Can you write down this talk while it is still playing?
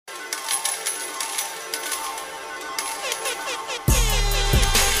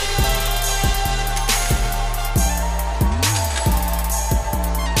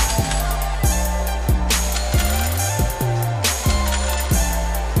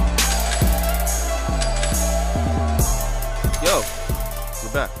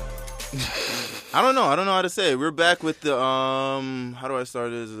I don't know how to say it. We're back with the how do I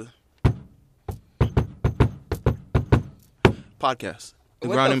start this? Podcast.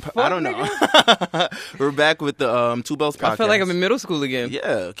 I don't know. We're back with the Two Bells podcast. I feel like I'm in middle school again.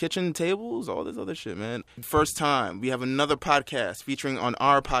 Yeah, kitchen tables, all this other shit, man. First time we have another podcast featuring on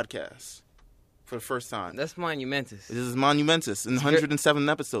our podcast for the first time. That's monumentous. This is monumentous. In 107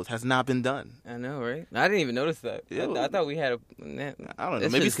 episodes, has not been done. I know, right? I didn't even notice that. I thought we had a. I don't know.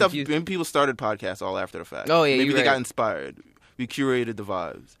 Maybe people started podcasts all after the fact. Oh yeah, maybe they got inspired. We curated the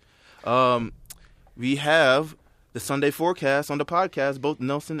vibes. We have the Sunday Forecast on the podcast, both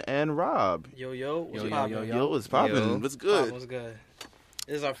Nelson and Rob. Yo, what's poppin'? What's good? What's good?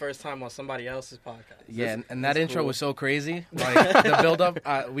 This is our first time on somebody else's podcast. Yeah, and that intro was so crazy. Like, the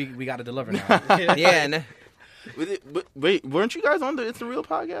build-up, we got to deliver now. Yeah. But wait, weren't you guys on the It's the Real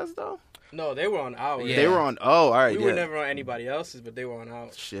podcast, though? No, they were on ours. Yeah. They were on, all right, We were never on anybody else's, but they were on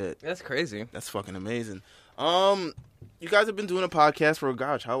ours. Shit. That's crazy. That's fucking amazing. You guys have been doing a podcast for,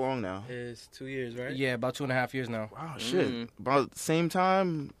 gosh, how long now? It's 2 years, right? Yeah, about 2.5 years now. Wow, shit. About the same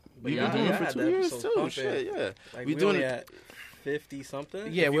time we've been doing it for 2 years, too. Pumping. Shit, yeah. Like, we we're doing only it at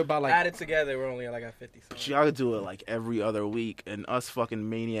 50-something? Yeah, we're about like... Added together, we're only at like 50-something. Y'all do it like every other week, and us fucking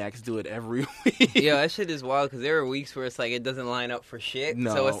maniacs do it every week. Yeah, that shit is wild, because there are weeks where it's like it doesn't line up for shit.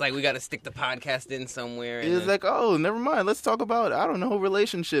 No. So it's like we got to stick the podcast in somewhere. It's like, oh, never mind. Let's talk about, I don't know,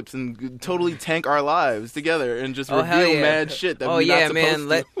 relationships and totally tank our lives together and just reveal mad shit that we're not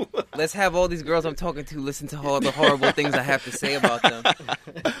supposed to. Let's have all these girls I'm talking to listen to all the horrible things I have to say about them.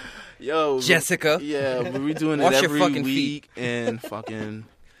 Yo, Jessica. Yeah, but we're doing it every week, and fucking,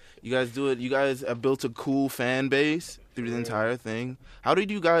 you guys do it. You guys have built a cool fan base through the entire thing. How did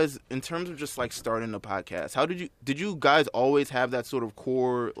you guys, in terms of just like starting a podcast, did you guys always have that sort of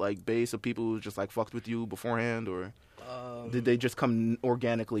core like base of people who just like fucked with you beforehand, or did they just come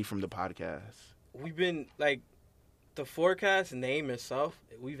organically from the podcast? We've been like the Forecast name itself.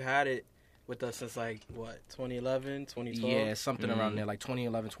 We've had it with us since like what 2011, 2012. Yeah, something around there, like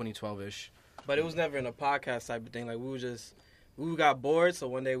 2011, 2012-ish. But it was never in a podcast type of thing. Like we got bored, so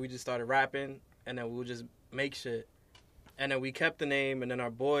one day we just started rapping, and then we would just make shit. And then we kept the name, and then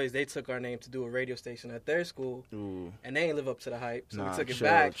our boys, they took our name to do a radio station at their school. Ooh. And they ain't live up to the hype, so we took it chill,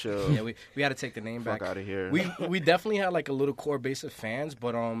 back. Chill. Yeah, we had to take the name back. Fuck out of here. We definitely had like a little core base of fans,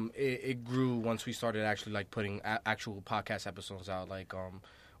 but it grew once we started actually like putting actual podcast episodes out. Like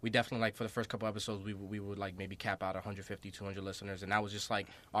we definitely, like, for the first couple episodes, we would, like, maybe cap out 150, 200 listeners, and that was just, like,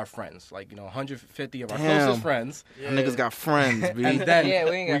 our friends. Like, 150 of our closest friends. Yeah. Niggas got friends, B. And then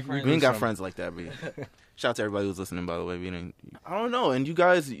we ain't got friends. We ain't got friends like that, B. Shout out to everybody who's listening, by the way. I don't know. And you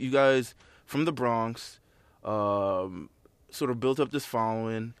guys from the Bronx, sort of built up this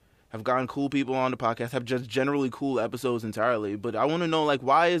following, have gotten cool people on the podcast, have just generally cool episodes entirely. But I want to know, like,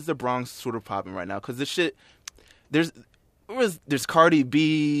 why is the Bronx sort of popping right now? Because this shit, there's Cardi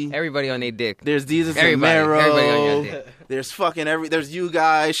B. Everybody on their dick. There's Jesus and Mero. Everybody on your dick. There's fucking there's you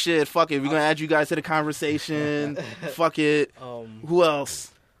guys. Shit, fuck it. We're gonna add you guys to the conversation. Fuck it. Who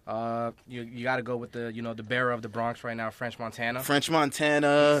else? You got to go with the bearer of the Bronx right now, French Montana.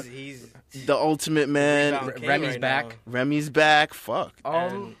 He's the ultimate man. Remy's back. Remy's back. Fuck.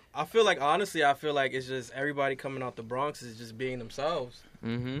 I feel like, honestly, it's just everybody coming out the Bronx is just being themselves.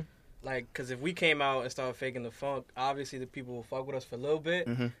 Mm-hmm. Like, because if we came out and started faking the funk, obviously the people will fuck with us for a little bit.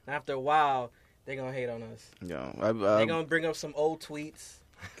 Mm-hmm. And after a while, they're going to hate on us. Yo, they're going to bring up some old tweets.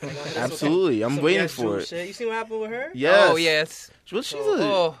 Absolutely. I'm waiting for it. Shit. You see what happened with her? Yes. Oh, yes.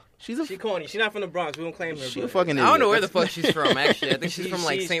 Well, she's corny. She's not from the Bronx. We don't claim her. She's a fucking idiot. I don't know where the fuck she's from, actually. I think she's from,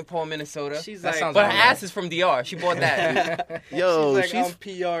 like, St. Paul, Minnesota. But her ass is from DR. She bought that. Yo, she's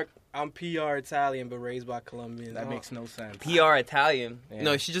I'm PR Italian, but raised by Colombians. That makes no sense. PR Italian? Yeah.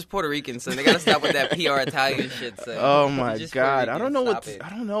 No, she's just Puerto Rican, so they gotta stop with that PR Italian shit. So. Oh my God, I don't know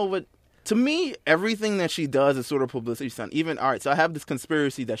what. To me, everything that she does is sort of publicity stunt. Even so I have this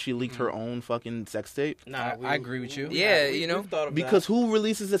conspiracy that she leaked her own fucking sex tape. Nah, I agree with you. Yeah, we've thought of because that. who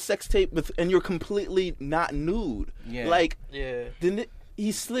releases a sex tape and you're completely not nude? Yeah. Like, yeah. Then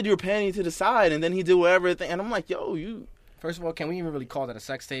he slid your panty to the side and then he did whatever, and I'm like, yo, you. First of all, can we even really call that a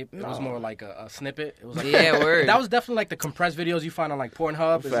sex tape? It was more like a snippet. It was like, word. That was definitely like the compressed videos you find on like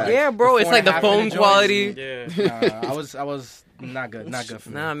Pornhub. Like, yeah, bro, it's like the phone quality. Yeah. I was not good for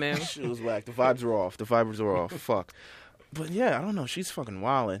me. Nah, man. She was whack. The vibes were off. Fuck. But yeah, I don't know. She's fucking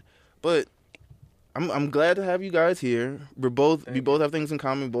wildin'. But I'm glad to have you guys here. We both Thank have things in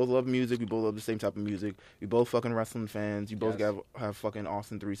common. We both love music. We both love the same type of music. We both fucking wrestling fans. You both have fucking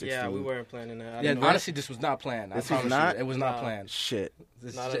Austin 316. Yeah, we weren't planning that. Yeah, honestly, this was not planned. This was not? It was not planned. Shit.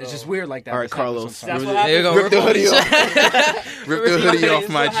 It's just weird like that. All right, This happens Carlos. sometimes. That's what There you go. Rip the hoodie off. Rip the hoodie off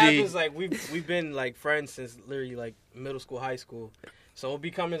my what G. happens, like we've been like friends since literally like middle school, high school. So it'll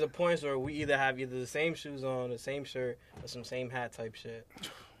be coming to points where we either have the same shoes on, the same shirt, or some same hat type shit.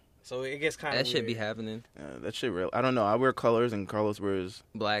 So it gets kind of That shit be happening. That shit real. I don't know. I wear colors and Carlos wears.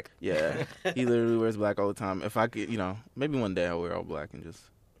 Black. Yeah, he literally wears black all the time. If I could, maybe one day I'll wear all black and just.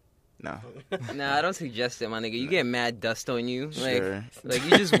 No. Nah, I don't suggest it, my nigga. You get mad dust on you. Sure. Like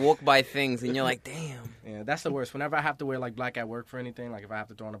you just walk by things and you're like, damn. Yeah, that's the worst. Whenever I have to wear like black at work for anything, like if I have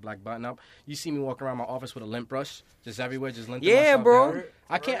to throw on a black button up, you see me walking around my office with a lint brush, just everywhere, just linting Yeah, myself bro. down.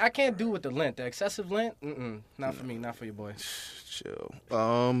 I can't do with the lint. The excessive lint, not for me, not for your boy. Chill.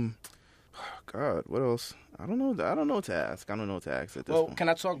 God, what else? I don't know. I don't know what to ask. I don't know what to ask at this Well, point. can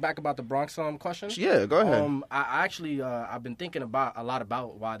I talk back about the Bronx question? Yeah, go ahead. I actually I've been thinking a lot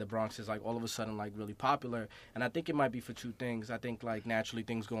about why the Bronx is like all of a sudden like really popular, and I think it might be for two things. I think like naturally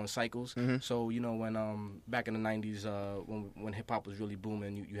things go in cycles. Mm-hmm. So when back in the '90s when hip hop was really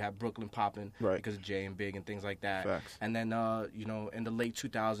booming, you had Brooklyn popping Right. because of Jay and Big and things like that. Facts. And then in the late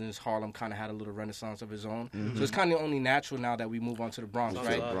 2000s, Harlem kind of had a little renaissance of his own. Mm-hmm. So it's kind of only natural now that we move on to the Bronx, To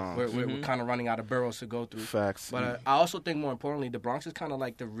right? the Bronx. We're kind of running out of boroughs to go through. Facts. But I also think more importantly, the Bronx is kind of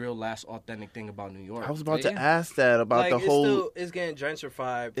like the real last authentic thing about New York. I was about Yeah. to ask that about like the whole. it's getting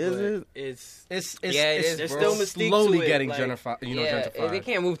gentrified. Is but it? It's Yeah, it is, there's bro. still mystique slowly to it, getting like, gentrified. They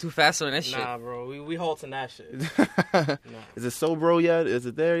can't move too fast on that shit. Nah, bro, we halting that shit. Is it so bro yet? Is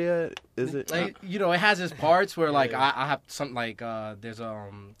it there yet? Is it? Like it has its parts where like Yeah. I have something like there's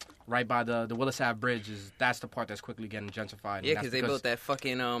right by the Willis Ave Bridge that's the part that's quickly getting gentrified. and Yeah, that's because they built that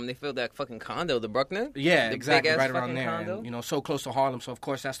fucking they built that fucking condo, the Bruckner. Yeah, the exactly, big-ass right around fucking there, condo. and so close to Harlem. So of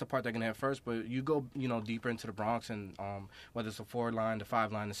course that's the part they're gonna hit first. But you go deeper into the Bronx, and whether it's the 4 line, the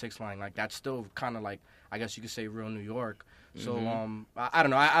 5 line, the 6 line, like that's still kind of like I guess you could say real New York. So I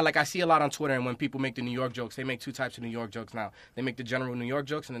don't know. I see a lot on Twitter, and when people make the New York jokes, they make two types of New York jokes now. They make the general New York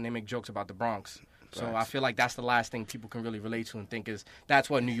jokes, and then they make jokes about the Bronx. So I feel like that's the last thing people can really relate to and think is that's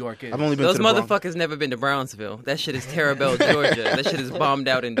what New York is. I've only been Those to the Bronx. motherfuckers never been to Brownsville. That shit is Terabelle, Georgia. That shit is bombed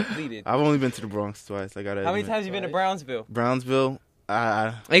out and depleted. I've only been to the Bronx twice. I gotta. How many admit. times you been to Brownsville? Brownsville.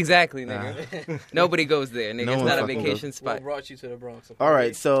 Exactly, nigga. Nobody goes there, nigga. No it's one not a fucking vacation What spot. brought you to the Bronx? All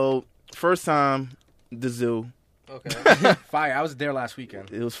right, so first time, the zoo. Okay. Fire. I was there last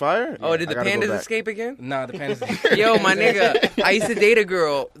weekend. It was fire. Oh, did I the gotta go pandas back. escape again? Nah, the Panthers. Yo, my nigga, I used to date a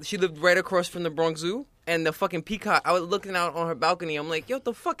girl. She lived right across from the Bronx Zoo. And the fucking peacock, I was looking out on her balcony. I'm like, yo, what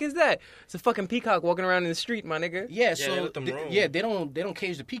the fuck is that? It's a fucking peacock walking around in the street, my nigga. Yeah, they so let them roam. they don't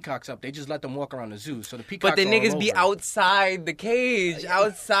cage the peacocks up. They just let them walk around the zoo. So the peacocks. But the are all niggas be over. outside the cage,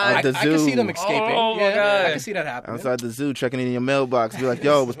 outside. At the I can see zoo. them escaping. Oh, my yeah, God. I can see that happening. Outside the zoo, checking in your mailbox, be like,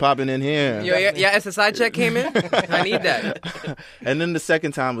 "Yo, what's popping in here?" Yo, yeah, SSI check came in. I need that. And then the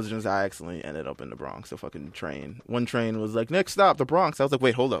second time was just I accidentally ended up in the Bronx. The fucking train. One train was like, "Next stop, the Bronx." I was like,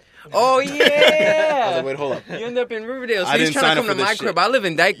 "Wait, hold up." Oh I was yeah. like, "Wait, hold up." You end up in Riverdale. So I he's didn't trying sign to up come for to my this crib. shit. I live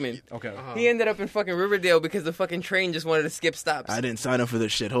in Dykeman. Okay. He ended up in fucking Riverdale because the fucking train just wanted to skip stops. I didn't sign up for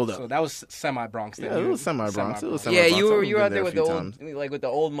this shit. Hold up. So that was semi-Bronx. Then. Yeah, it was semi-Bronx. It was Yeah, semi-Bronx. you were I've you were been out there there a with few the times. old like with the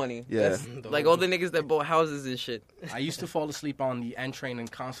old money. Yeah. That's, like all the niggas that bought houses and shit. I used to fall asleep on the N train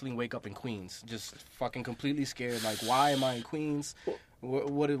and constantly wake up in Queens, just fucking completely scared. Like, why am I in Queens?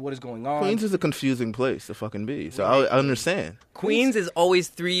 What is going on? Queens is a confusing place to fucking be. So I understand. Queens is always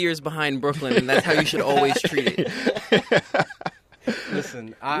 3 years behind Brooklyn, and that's how you should always treat it.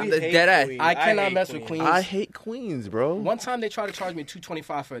 Listen, The dead ass. I cannot hate mess with Queens. I hate Queens, bro. One time they tried to charge me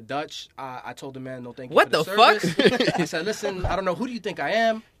 $225 for a Dutch. I told the man, no thank you. What for the service. I said, listen, I don't know who do you think I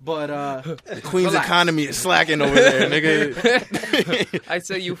am, but The Queens relax. economy is slacking over there, nigga. I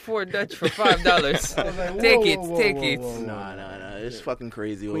sell you 4 Dutch for $5. I was like, Take whoa, it, whoa, take whoa, it. whoa, whoa. Nah. It's fucking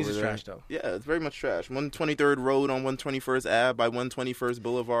crazy Queens over is there. trash, though. Yeah, it's very much trash. 123rd Road on 121st Ave by 121st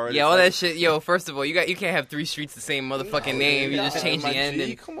Boulevard. Yeah, It's all like- that shit. Yo, first of all, you can't have 3 streets the same motherfucking name. You just change the my end. G,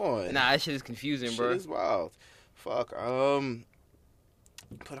 And, come on. nah, that shit is confusing, Shit bro. is wild. Fuck. But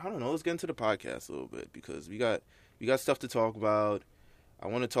I don't know. Let's get into the podcast a little bit because we got stuff to talk about. I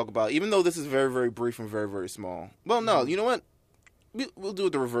want to talk about, even though this is very, very brief and very, very small. Well, no, you know what? We'll do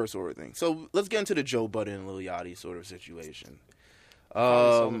it the reverse order thing. So let's get into the Joe Budden and Lil Yachty sort of situation. I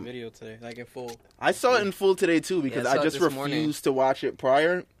saw the video today, like in full. I saw it in full today too because I saw I it just this morning. refused to watch it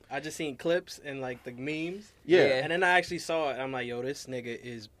prior. I just seen clips and like the memes. Yeah. Yeah. And then I actually saw it. I'm like, yo, this nigga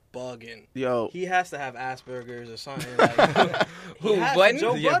is bugging. Yo, He has to have Asperger's or something. Like, Who, he has- Budden?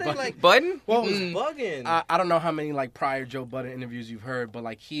 Joe Yeah, Budden, Budden. like, Budden? Well, he was bugging. I don't know how many like prior Joe Budden interviews you've heard, but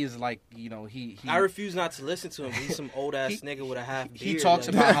like he is like he I refuse not to listen to him. He's some old ass He- nigga with a half beard. he talks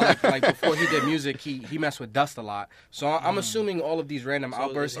like, about how like before he did music, he messed with dust a lot. So I'm assuming all of these random So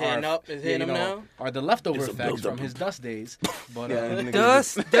outbursts it's hitting are up- it's hitting him now? are the leftover It's a effects buildup. from his dust days. But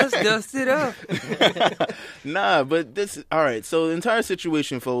Dust it up. nah, but this all right. So the entire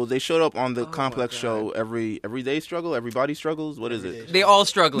situation, folks. They showed up on the Oh my Complex God. show. Everyday struggle. Everybody struggles. What is it? They all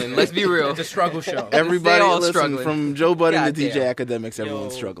struggling. Let's be real. it's a struggle show. Everybody, all listen, struggling. from Joe Budden to Goddamn. DJ Academics,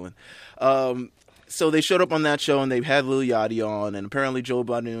 everyone's Yo. struggling. So they showed up on that show and they had Lil Yachty on, and apparently Joe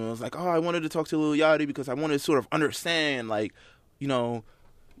Budden was like, "Oh, I wanted to talk to Lil Yachty because I wanted to sort of understand, like, you know,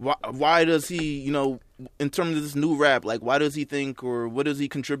 why does he, you know, in terms of this new rap, like, why does he think or what does he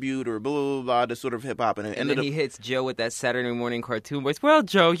contribute or blah blah blah, blah to sort of hip hop?" And it And ended then up he hits Joe with that Saturday morning cartoon voice. Well,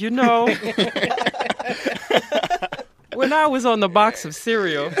 Joe, you know, when I was on the box of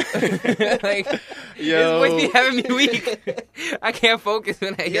cereal, like, Yo. his voice be having me weak. I can't focus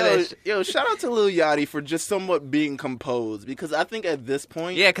when I hear that shit. Yo, shout out to Lil Yachty for just somewhat being composed because I think at this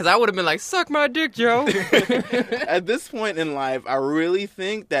point, Yeah, because I would have been like, suck my dick, Joe. at this point in life, I really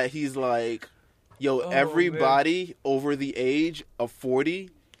think that he's like, yo, everybody over the age of 40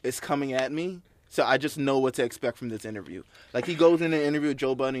 is coming at me. So I just know what to expect from this interview. Like, he goes in an interview with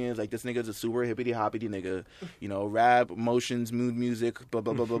Joe Budden and is like, this nigga's a super hippity-hoppity nigga. You know, rap, emotions, mood music, blah,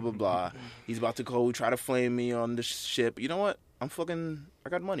 blah, blah, blah, blah, blah. He's about to go try to flame me on the ship. You know what? I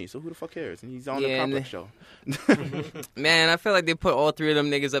got money, so who the fuck cares? And he's on the Yeah, and- Complex show. Man, I feel like they put all three of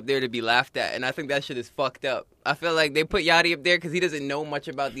them niggas up there to be laughed at, and I think that shit is fucked up. I feel like they put Yachty up there because he doesn't know much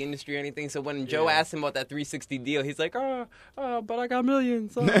about the industry or anything. So when Joe asked him about that 360 deal, he's like, but I got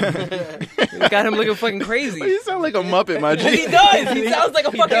millions. It got him looking fucking crazy. You sound like a Muppet, my G. He does. He sounds like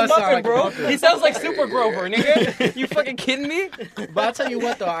a fucking does sound Muppet, like a bro. Muppet. He sounds like Super Grover, nigga. You fucking kidding me? But I'll tell you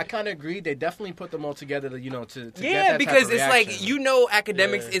what, though, I kind of agree. They definitely put them all together to get that Yeah, type because of it's reaction. like, you know,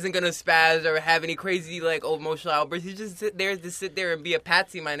 Academics isn't gonna spaz or have any crazy like emotional outbursts. He just sit there and be a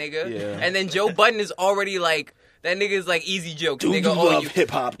patsy, my nigga. Yeah. And then Joe Budden is already like, that nigga is like easy jokes. Do Nigga, you love you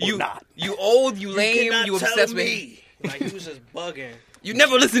hip-hop or you, not? You old, you lame, you obsessed with. Like, he was just bugging. You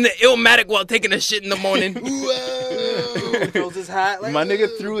never listen to Illmatic while taking a shit in the morning. Whoa! Throws his hat. Like, My nigga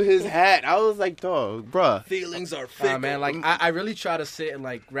threw his hat. I was like, dog, bruh. Feelings are fickle. Man, like I really try to sit and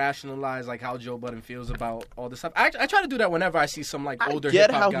like rationalize like how Joe Budden feels about all this stuff. I try to do that whenever I see some like older get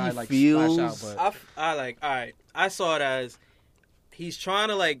hip how hop guy he like feels. splash out. But I like, all right. I saw it as he's trying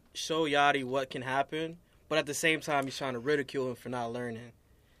to like show Yachty what can happen, but at the same time he's trying to ridicule him for not learning,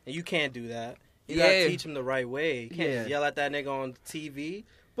 and you can't do that. You Yeah. gotta teach him the right way. You can't Yeah. just yell at that nigga on TV.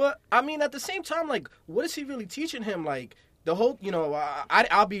 But I mean, at the same time, like, what is he really teaching him? Like the whole, you know,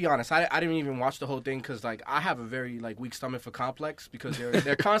 I'll be honest. I didn't even watch the whole thing because like I have a very like weak stomach for Complex because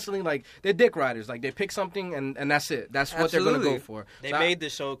they're constantly like they're dick riders. Like they pick something and that's it. That's what they're Absolutely. gonna go for. They So made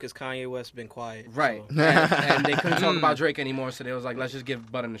this show because Kanye West been quiet. right, So. and they couldn't talk about Drake anymore, so they was like, let's just give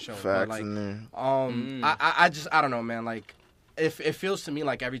Budden the show. But, Facts like, in there. I don't know, man. Like, it feels to me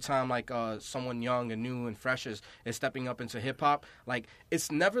like every time like someone young and new and fresh is stepping up into hip hop, like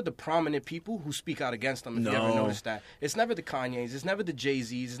it's never the prominent people who speak out against them. If you ever No. noticed that, it's never the Kanyes, it's never the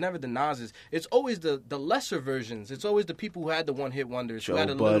Jay-Z's, it's never the Nas's. It's always the lesser versions. It's always the people who had the one hit wonders, who Joe had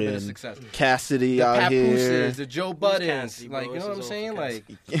a little bit of Budden, success. Cassidy The out here. Papooses, the Joe Buddens, Cassidy, bro? like you This know what I'm is saying, over like.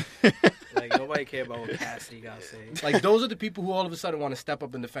 Like nobody care about what Cassidy got to say. Like those are the people who all of a sudden want to step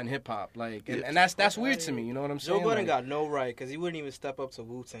up and defend hip hop, like, and that's weird to me. You know what I'm Joe saying? Budden Like, got no right because he wouldn't even step up to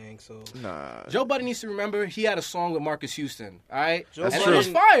Wu-Tang. So Nah. Joe Budden needs to remember he had a song with Marcus Houston. All right, Joe and That's it was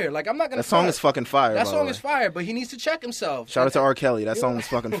true. fire. Like I'm not gonna. That song front. is fucking fire. That by song the is way. fire, but he needs to check himself. Shout out to R. Kelly. That song was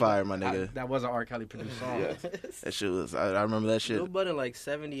fucking fire, my nigga. That was an R. Kelly produced song. Yeah. That shit was. I remember that shit. Joe Budden like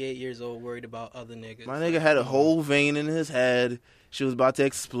 78 years old, worried about other niggas. My nigga had a whole vein in his head. She was about to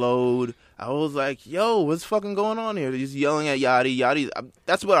explode. I was like, yo, what's fucking going on here? He's yelling at Yachty. Yachty,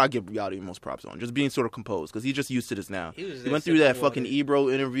 that's what I give Yachty most props on. Just being sort of composed, because he's just used to this now. He was He there went through that sipping fucking water. Ebro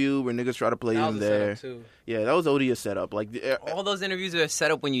interview where niggas try to play That him was a there. setup, too. Yeah, that was odious setup. Like, All those interviews are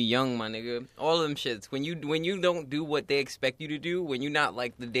set up when you're young, my nigga. All of them shits. When you don't do what they expect you to do, when you're not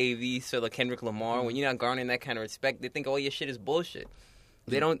like the Dave East or the Kendrick Lamar, when you're not garnering that kind of respect, they think all your shit is bullshit.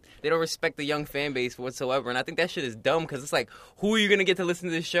 They don't respect the young fan base whatsoever, and I think that shit is dumb because it's like, who are you gonna get to listen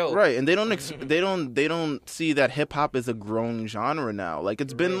to this show? right, and they don't see that hip hop is a grown genre now. Like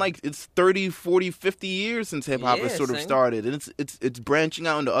it's been like it's 30, 40, 50 years since hip hop has Yeah, sort of same. started, and it's branching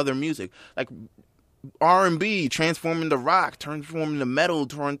out into other music. Like R&B, transforming to rock, transforming to metal,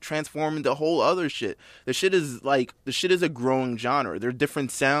 transforming to whole other shit. The shit is a growing genre. There are different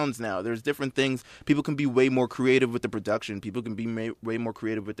sounds now. There's different things. People can be way more creative with the production. People can be way more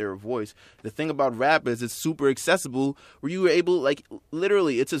creative with their voice. The thing about rap is it's super accessible, where you were able, like,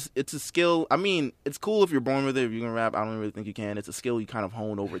 literally, it's a skill. I mean, it's cool if you're born with it. If you can rap, I don't really think you can. It's a skill you kind of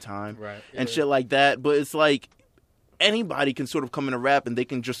hone over time, Right. and shit like that. But it's like, anybody can sort of come in and rap and they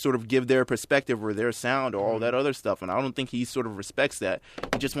can just sort of give their perspective or their sound or all that other stuff. And I don't think he sort of respects that.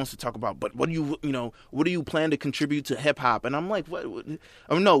 He just wants to talk about, but what do you plan to contribute to hip hop? And I'm like, what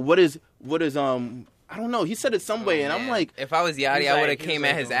I don't know. He said it some way, and I'm like, if I was Yachty, I would have came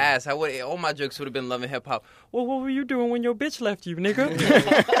at his ass. All my jokes would have been loving hip hop. Well, what were you doing when your bitch left you,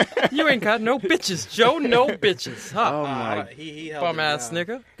 nigga? You ain't got no bitches, Joe. No bitches. Huh? oh my. He held Bum it ass down.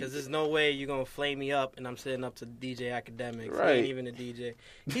 nigga. Because there's no way you're going to flame me up and I'm sitting up to DJ Academics. He Right. ain't even a DJ.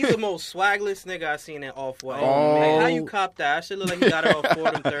 He's the most swagless nigga I've seen at Off-White. Oh. Like, how you cop that? I should look like he got it off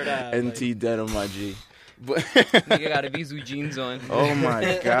 4th and 3rd Ave. NT dead on my G. But Nigga got a Vizu jeans on. oh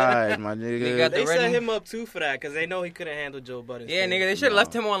my god, my nigga. Nigga got They the set ready- him up too for that because they know he couldn't handle Joe Budden. Yeah, nigga, they should have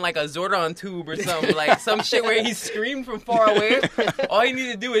left him on like a Zordon tube or something, like some shit where he screamed from far away. All you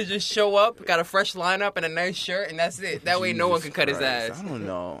need to do is just show up, got a fresh lineup and a nice shirt, and that's it. That way, no one can cut his Christ. ass. I don't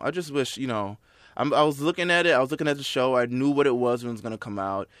know. I just wish, I was looking at it. I was looking at the show. I knew what it was when it was going to come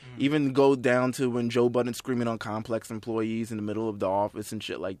out. Even go down to when Joe Budden screaming on Complex employees in the middle of the office and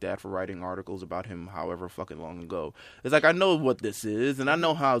shit like that for writing articles about him however fucking long ago. It's like, I know what this is, and I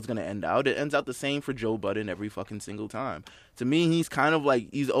know how it's going to end out. It ends out the same for Joe Budden every fucking single time. To me, he's kind of like,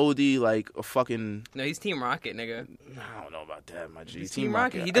 he's OD like a fucking... No, he's Team Rocket, nigga. I don't know about that, my G. He's Team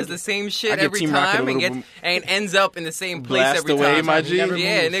Rocket. He does the same shit I give every Team Rocket time a and little and ends up in the same place blast every away, time. my G. Yeah,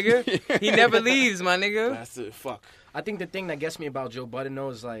 nigga. He never leaves, my nigga. That's it. Fuck. I think the thing that gets me about Joe Budden though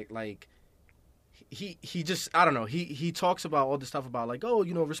is like he just, I don't know, he talks about all this stuff about like, oh,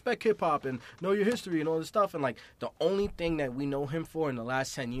 respect hip hop and know your history and all this stuff, and like the only thing that we know him for in the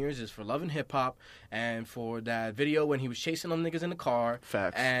last 10 years is for loving hip hop and for that video when he was chasing them niggas in the car.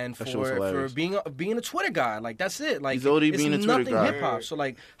 Facts. And That shit was hilarious. for being a Twitter guy. Like that's it. Like He's already it's being a Twitter nothing guy. hip hop. So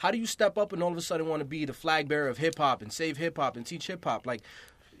like how do you step up and all of a sudden want to be the flag bearer of hip hop and save hip hop and teach hip hop? Like,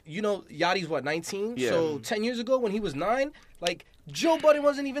 Yachty's what, 19? Yeah. So 10 years ago when he was 9, like Joe Budden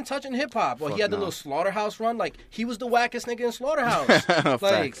wasn't even touching hip hop. Well, Fuck he had the no. little Slaughterhouse run. Like he was the wackest nigga in Slaughterhouse. Like,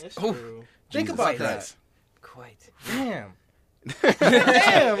 Facts. It's oh, true. think Jesus about Christ. Quite. that.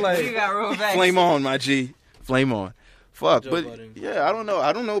 Damn, You like got real facts. Flame on, my G. Flame on. Fuck, Joe but Budden. yeah, I don't know.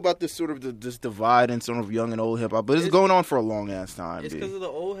 I don't know about this sort of this divide in sort of young and old hip hop, but it's going on for a long ass time. It's B. because of the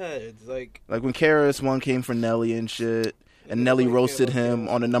old heads. Like Like when KRS-One came for Nelly and shit, and Nelly roasted him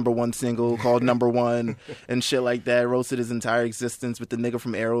on a #1 single called Number One and shit like that. Roasted his entire existence with the nigga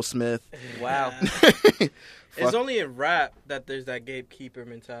from Aerosmith. Wow. It's only in rap that there's that gatekeeper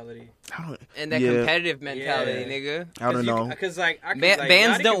mentality. I don't, And that yeah, competitive mentality, Yeah. nigga. I don't know. Because like, Bands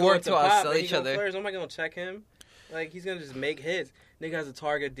Yachty don't could go work into to pop, outsell but he each gonna other. flourish. Am I gonna check him? Like he's gonna just make hits. Nigga has a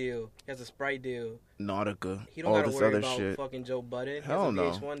Target deal. He has a Sprite deal. Nautica, He don't all gotta this worry other about shit. fucking Joe Budden. He Hell has a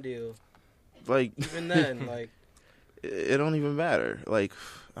no. VH1 deal. Like Even then, like it don't even matter. Like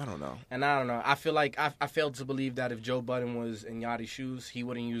I don't know. And I don't know. I feel like I failed to believe that if Joe Budden was in Yachty's shoes, he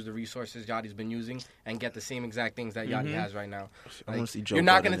wouldn't use the resources Yachty's been using and get the same exact things that Yachty has right now. I want to see Joe. You're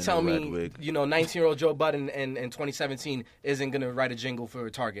not Budden going to in tell a red me, wig. 19-year-old Joe Budden in 2017 isn't going to write a jingle for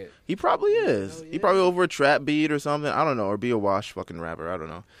Target. He probably is. Hell yeah. He probably over a trap beat or something. I don't know, or be a wash fucking rapper. I don't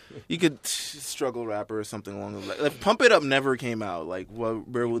know. You could struggle rapper or something along those lines. If Pump It Up never came out, like where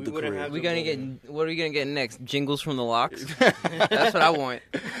would We the wouldn't career? have- What are we gonna get next? Jingles from the Locks? That's what I want.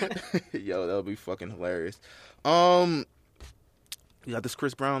 Yo, that would be fucking hilarious. You got this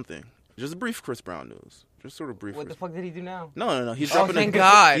Chris Brown thing. Just brief Chris Brown news. Just sort of brief. What the Chris- fuck did he do now? No. He's Oh, dropping. thank a,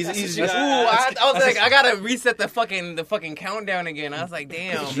 God. He's Ooh, I was like, I gotta reset the fucking countdown again. I was like,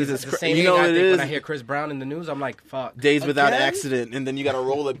 damn. Jesus The Christ. same You thing know I what it think is? when I hear Chris Brown in the news, I'm like, fuck. Days Without Again? Accident, and then you got to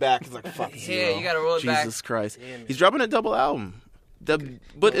roll it back. It's like fuck. Yeah, you gotta roll it back. Jesus Christ. Damn it. He's dropping a double album. But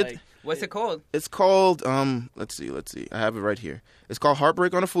like, What's it called? it's called let's see. I have it right here. It's called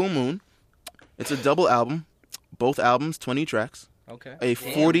Heartbreak on a Full Moon. It's a double album. Both albums 20 tracks. Okay. A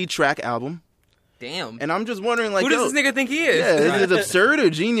 40-track album. Damn. And I'm just wondering like Who does this nigga think he is? Yeah, is it absurd or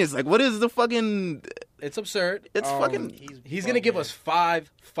genius? Like what is the fucking It's absurd. It's fucking He's going to give us 5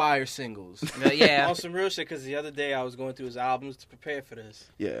 fire singles. Yeah. on some real shit. Because the other day I was going through his albums to prepare for this.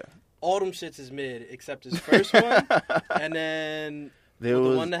 yeah. All them shits is mid except his first one, and then There the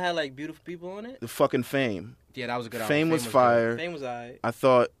was one that had like beautiful people on it. the fucking Fame. Yeah, that was a good album. Fame was good. fire. Fame was alright. I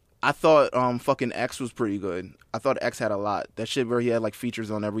thought I thought fucking X was pretty good. I thought X had a lot. That shit where he had like features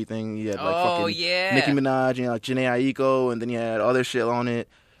on everything. He had like fucking Nicki Minaj and like Jhené Aiko, and then he had other shit on it.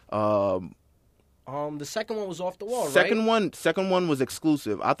 The second one was off the wall, right? Second one was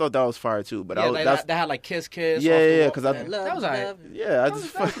exclusive. I thought that was fire too, but that had like Kiss. Yeah, because that was alright. Yeah, I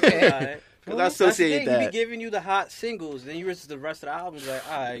just because I associate that. He be giving you the hot singles, then you listen to the rest of the albums like,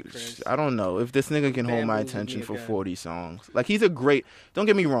 all right, Chris. I don't know if this nigga can hold my attention for 40 songs. Like he's a great. Don't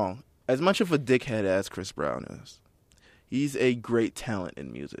get me wrong. As much of a dickhead as Chris Brown is, he's a great talent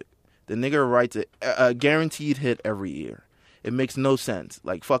in music. The nigga writes a guaranteed hit every year. It makes no sense.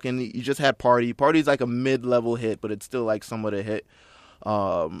 Like fucking, you just had Party. Party's like a mid-level hit, but it's still like somewhat a hit.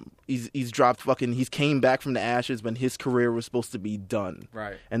 He's dropped fucking. He's came back from the ashes when his career was supposed to be done.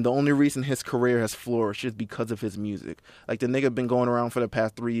 Right. And the only reason his career has flourished is because of his music. Like the nigga been going around for the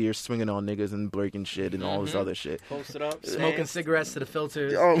past 3 years swinging on niggas and breaking shit and all this other shit. Posted up, smoking cigarettes to the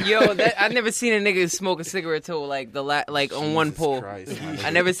filters. Yo, I've never seen a nigga smoke a cigarette till like on one pole. I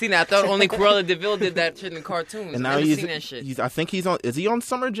never seen that. I thought only Cruella de Vil did that shit in cartoons. And now I never seen that shit. I think he's on. Is he on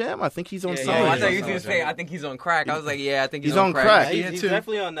Summer Jam? I think he's on Summer Jam. Jam. I thought you were gonna say I think he's on crack. I was like, yeah, I think he's on crack. He's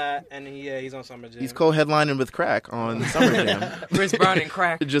definitely on that, and he's on Summer Jam. He's co-headlining with Crack on Summer Jam. Chris Brown and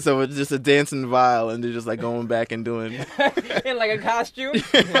Crack. just a dancing vial, and they're just like going back and doing in like a costume.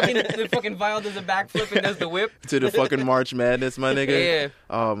 The fucking vial does a backflip and does the whip to the fucking March Madness, my nigga. Yeah.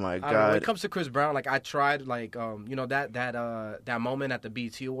 Oh my god. When it comes to Chris Brown, like I tried, like that moment at the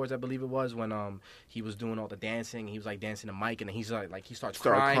BET Awards, I believe it was when he was doing all the dancing. He was like dancing to Mike, and then he's like he starts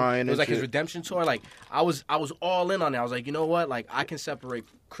crying. It was like his redemption tour. Like I was all in on it. I was like, you know what? Like I can separate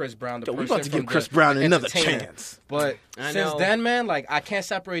Chris Brown, the person, we about to give from Chris Brown another chance. But since then, man, like I can't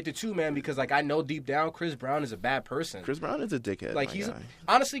separate the two, man, because like I know deep down Chris Brown is a bad person. Chris Brown is a dickhead. Like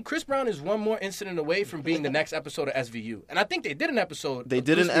honestly, Chris Brown is one more incident away from being the next episode of SVU, and I think they did an episode. They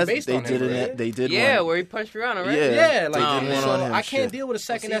did where he punched Rihanna, right? Yeah, like so I can't deal with a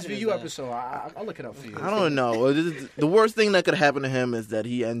second SVU episode. I'll look it up for you. I don't know. The worst thing that could happen to him is that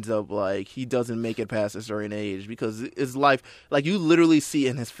he ends up like he doesn't make it past a certain age because his life, like you literally see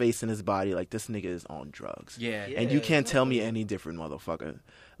in his face and his body, like this nigga is on drugs. Yeah. And you can't tell me any different, motherfucker.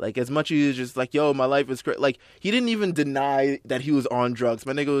 Like as much as he's just like, yo, my life is crazy. Like he didn't even deny that he was on drugs.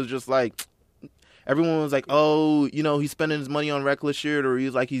 My nigga was just like. Everyone was like, "Oh, you know, he's spending his money on reckless shit, or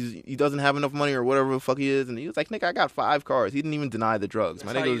he's like, he doesn't have enough money, or whatever the fuck he is." And he was like, "Nigga, I got 5 cars." He didn't even deny the drugs.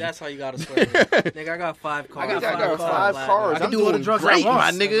 That's how you gotta swear. Nigga, I got 5 cars. I got 5 cars. I can do all the drugs I want,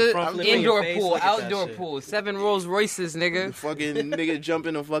 my nigga. Indoor pool, outdoor pool, 7 Rolls Royces, nigga. Fucking nigga jump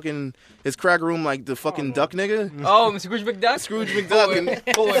in his crack room like the fucking duck nigga. Oh, Scrooge McDuck. Scrooge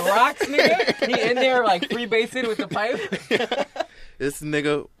McDuck pulling rocks, nigga. He in there like freebasing with the pipe. This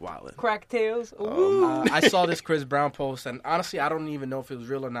nigga wildin'. Crack tails. I saw this Chris Brown post, and honestly, I don't even know if it was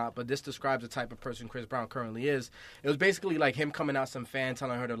real or not, but this describes the type of person Chris Brown currently is. It was basically like him coming out some fan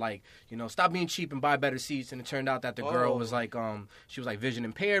telling her to, like, you know, stop being cheap and buy better seats, and it turned out that the girl was like, she was like vision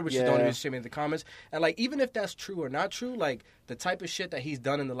impaired, which is the only reason she made the comments. And like, even if that's true or not true, like, the type of shit that he's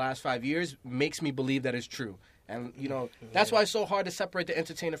done in the last 5 years makes me believe that it's true. And, you know, that's why it's so hard to separate the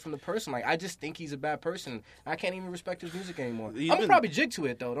entertainer from the person. Like, I just think he's a bad person. I can't even respect his music anymore. I'm gonna probably jig to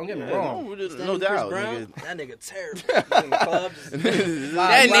it, though. Don't get me wrong. No doubt. That nigga terrible. In the clubs.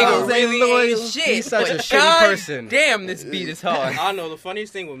 That nigga really ain't shit. He's such a shitty person. Damn, this beat is hard. I know. The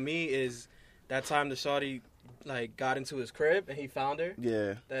funniest thing with me is that time the shawty like got into his crib and he found her.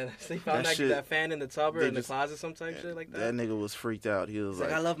 Yeah. He found that fan in the tub or in the closet, some type shit like that. That nigga was freaked out. He was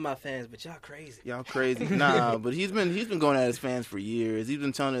like, I love my fans, but y'all crazy. Y'all crazy. Nah, but he's been going at his fans for years. He's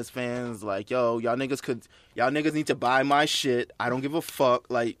been telling his fans like, yo, y'all niggas need to buy my shit. I don't give a fuck.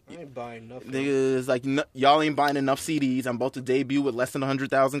 Like, I ain't buying nothing. Niggas like y'all ain't buying enough CDs. I'm about to debut with less than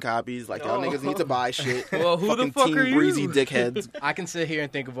 100,000 copies. Like, y'all niggas need to buy shit. Well, who fucking the fuck Team are you? Breezy dickheads. I can sit here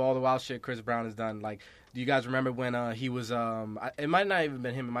and think of all the wild shit Chris Brown has done. Like, do you guys remember when he was, it might not even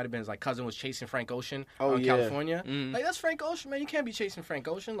been him, it might have been his like cousin was chasing Frank Ocean in California. Like, that's Frank Ocean, man. You can't be chasing Frank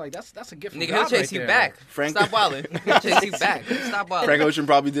Ocean. Like, that's a gift from Nigga, God he'll chase right you there. back. Frank- Stop wildin'. He'll chase you back. Stop wildin'. Frank Ocean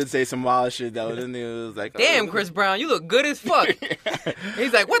probably did say some wild shit though. Then he was like, Damn, Chris Brown, you look good as fuck.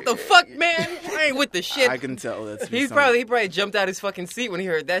 He's like, what the fuck, man? I ain't with the shit. I can tell that's. He probably jumped out his fucking seat when he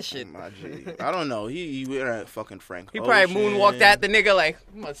heard that shit. My G. I don't know. He went at fucking Frank. He probably Ocean. moonwalked at the nigga like,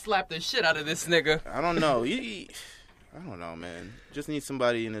 I'm gonna slap the shit out of this nigga. I don't know. I don't know, man. Just need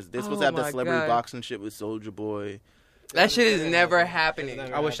somebody in his. They're supposed to have Oh that my celebrity God. boxing shit with Soulja Boy. That shit is never happening.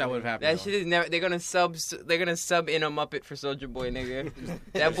 I wish that would have happened. That shit is never. They're gonna sub in a Muppet for Soulja Boy, nigga.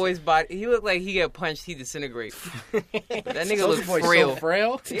 That boy's body. He looked like he get punched, he disintegrate. That nigga look Boy, frail. so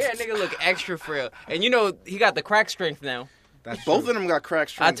frail. Yeah, nigga look extra frail. And you know he got the crack strength now. That's Both true. of them got crack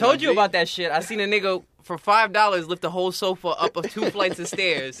I strings. told you about that shit. I seen a nigga for $5 lift a whole sofa up of 2 flights of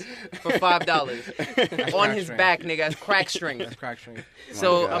stairs for $5 on his string. back, nigga. Crack string. That's crack string.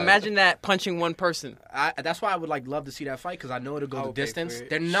 So God. imagine that punching one person. That's why I would love to see that fight because I know it'll go I the would pay distance. for it.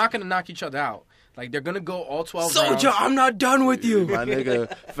 They're not gonna knock each other out. Like they're gonna go all 12 rounds. I'm not done with you. My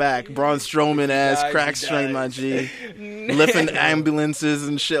nigga, fact, Braun Strowman ass dies, crack he string, dies. my G, lifting ambulances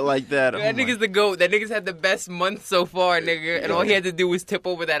and shit like that. That nigga's the GOAT. That nigga's had the best month so far, nigga. And all he had to do was tip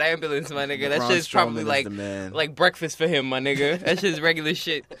over that ambulance, my nigga. That Braun shit's probably Strowman is like the man. like breakfast for him, my nigga. That shit's regular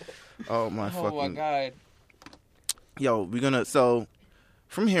shit. Oh my Oh fucking. my god. Yo, we're gonna so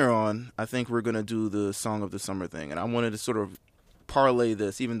from here on, I think we're gonna do the song of the summer thing, and I wanted to sort of parlay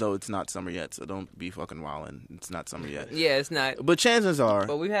this, even though it's not summer yet. So don't be fucking wildin'. It's not summer yet. Yeah, it's not. But chances are,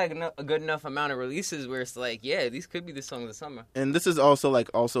 But we've had a good enough amount of releases where it's like, yeah, these could be the song of the summer. and this is also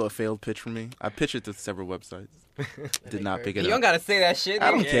a failed pitch for me. I pitched it to several websites, did not pick it You don't up. gotta say that shit.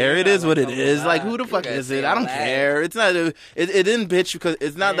 I don't nigga. care. It yeah, is what like, it come is. on. Like, who the You fuck gotta is say it? I all don't that. care. It's not. It didn't pitch because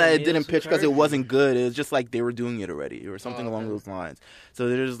it's not Man, that it he didn't was pitch because it encouraging. wasn't good. It's just like they were doing it already or something Oh, along okay. those lines. So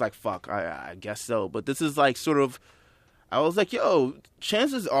they're just like, fuck. I guess so. But this is like sort of. I was like, yo,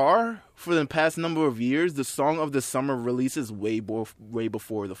 chances are for the past number of years, the song of the summer releases way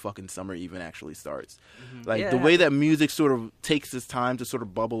before the fucking summer even actually starts. Like Yeah, the it way that music sort of takes its time to sort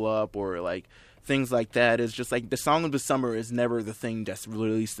of bubble up or like things like that is just like the song of the summer is never the thing that's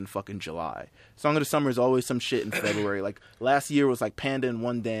released in fucking July. Song of the summer is always some shit in February. Like last year was like Panda and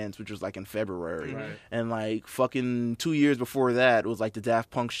One Dance, which was like in February. Right. And like fucking 2 years before that was like the Daft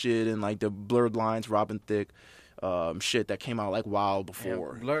Punk shit and like the Blurred Lines, Robin Thicke shit that came out like wild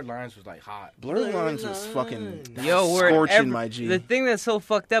before. Blurred Lines was like hot. Blurred Lines was fucking Yo, we're scorching, my G. The thing that's so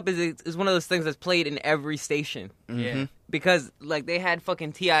fucked up is it's one of those things that's played in every station. Yeah. Because like they had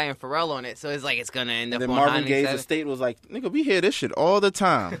fucking T.I. and Pharrell on it, so it's like it's gonna end up And then on Marvin Hot Gaye's 97. estate was like, nigga, we hear this shit all the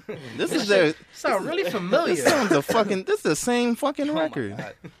time. This is their Sound really familiar. this sounds a fucking this is the same fucking record.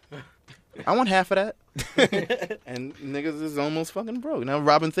 I want half of that. And niggas is almost fucking broke. Now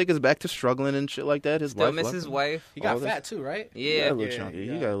Robin Thicke is back to struggling and shit like that. His Still wife miss left his him. wife. He got All this- fat too, right? He got Yeah. a little Yeah, chunky.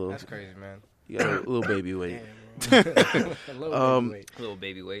 yeah. He got a little That's crazy, man. he got a little baby weight. Damn, bro. A little bit weight. Little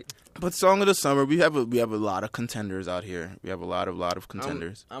baby weight. But song of the summer, we have a lot of contenders out here. We have a lot of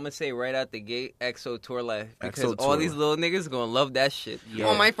contenders. I'm gonna say right out the gate, EXO Tour Life, because EXO all Tour these Life. little niggas gonna love that shit. Yeah.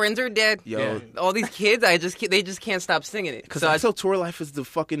 All my friends are dead. Yo, Yeah. All these kids, they just can't stop singing it. because So I- EXO Tour Life is the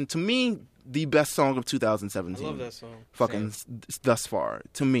fucking, to me, the best song of 2017. I love that song. Fucking thus far.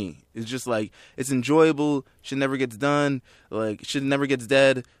 To me, it's just like it's enjoyable. Shit never gets done. Like shit never gets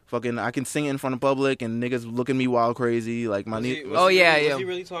dead. Fucking, I can sing it in front of public and niggas look at me wild crazy. Like my Was knee. he- was Oh, he yeah, really- yeah. Was he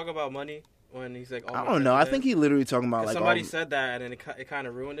really talking about money when he's like? Oh, I don't know. I think he literally talking about like somebody all- said that, and it kind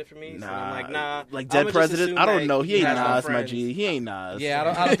of ruined it for me. So I'm like, nah. like I'ma dead just president. assume I don't that know. He ain't has no Nas, my friends. G. He ain't Nas. Yeah,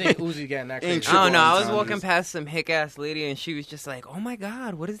 I don't think Uzi getting that Ain't crazy. I don't know. I was Triple walking entendres. past some hick ass lady and she was just like, "Oh my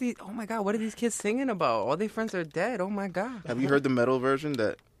god, what is these? Oh my god, what are these kids singing about? All their friends are dead. Oh my god." Have you heard the metal version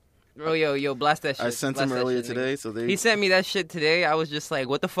that Oh yo, blast that shit. I sent Blast him that earlier shit, nigga. today? So they. He sent me that shit today. I was just like,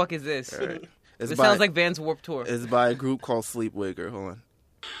 "What the fuck is this?" All right. It's This by, sounds like Vans Warped Tour. It's by a group called Sleepwaker. Hold on.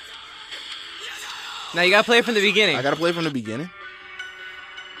 Now you gotta play it from the beginning. I gotta play from the beginning.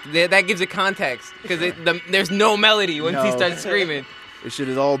 That gives it context because there's no melody once he No. starts screaming. This shit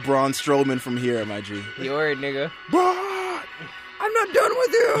is all Braun Strowman from here, my G. You heard, nigga. Braun! I'm not done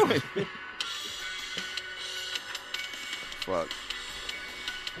with you. Fuck.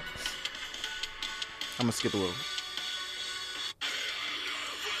 I'm gonna skip a little.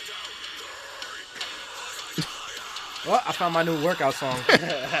 Well, I found my new workout song.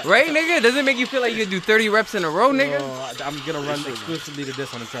 Right, nigga? Does it make you feel like you could do 30 reps in a row, nigga? I'm gonna run exclusively to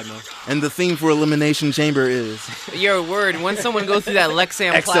this on the treadmill. And the theme for Elimination Chamber is Your word. Once someone goes through that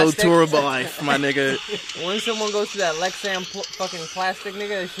Lexan Exo plastic, Tour of Life, my nigga. once someone goes through that Lexan fucking plastic,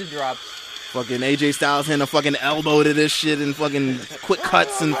 nigga, it should drop. Fucking AJ Styles hitting a fucking elbow to this shit and fucking quick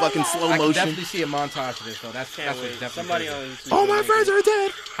cuts and fucking slow I can motion. definitely see a montage of this, though. That's Can't what's wait. definitely Somebody crazy. on YouTube. Oh, my friends are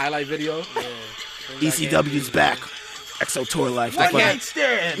dead. Highlight video. Yeah. Bring back ECW's AJ. back. Exo Tour Life. I The fucking- can't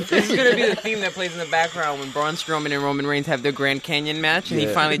stand. This is gonna be the theme that plays in the background when Braun Strowman and Roman Reigns have their Grand Canyon match, and he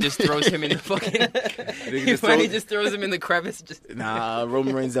Yeah. finally just throws him in the fucking. he just finally throw- just throws him in the crevice. Just Nah,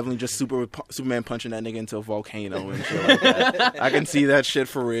 Roman Reigns definitely just Superman punching that nigga into a volcano and shit like that. I can see that shit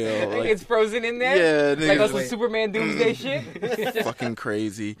for real. like Like, it's frozen in there. yeah, Like niggas on some like, Superman Doomsday shit. fucking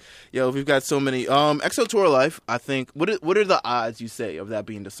crazy. Yo, we've got so many. Exo Tour Life. I think. What are the odds you say of that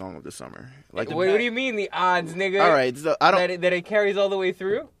being the song of the summer? Like, What do you mean the odds, nigga? all right, so I don't. That it carries all the way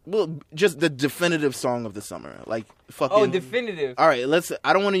through. Well, just the definitive song of the summer. Like, fucking. Oh, definitive. All right,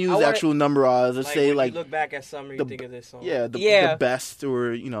 I don't want to use actual number odds. Let's say, when like. you look back at summer, you think of this song. Yeah, the best,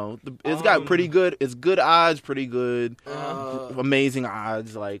 or, it's got pretty good. It's good odds, pretty good, amazing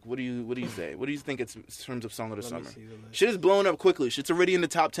odds. Like, what do you say? What do you think it's in terms of song of the summer? Shit is blowing up quickly. Shit's already in the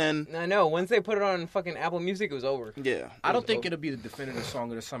top 10. I know. Once they put it on fucking Apple Music, it was over. Yeah. I don't think it'll be the definitive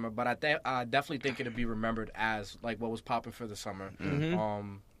song of the summer, but I definitely think it'll be remembered as like what was popping for the summer.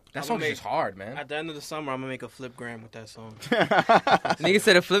 Mm-hmm. That song's just hard, man. At the end of the summer, I'm gonna make a flipgram with that song. Nigga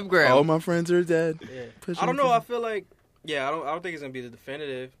said a flipgram. All my friends are dead. Yeah. I don't know. I feel like, I don't think it's gonna be the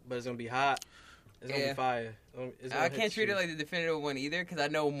definitive, but it's gonna be hot. It's gonna be fire. I can't treat it like the definitive one either, because I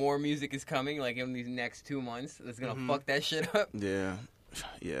know more music is coming, like in these next 2 months, that's gonna fuck that shit up. Yeah.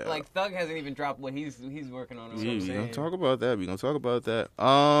 Yeah. Like Thug hasn't even dropped what he's working on. We're gonna talk about that.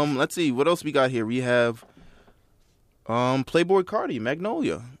 Let's see what else we got here. We have Playboy Cardi,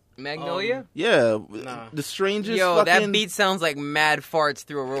 Magnolia. Magnolia? Yeah, Nah. the strangest. Yo, that beat sounds like mad farts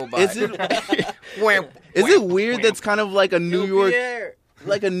through a robot. Is it? Is it weird? That's kind of like a New York,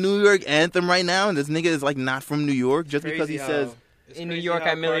 like a New York anthem right now, and this nigga is like not from New York just because he says in New York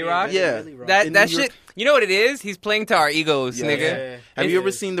I'm Millie Rock. Yeah, that shit. You know what it is? He's playing to our egos, nigga. Yeah. Have you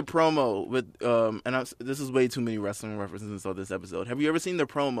ever seen the promo with this is way too many wrestling references on this episode. Have you ever seen the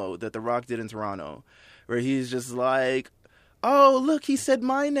promo that The Rock did in Toronto, where he's just like, "Oh, look, he said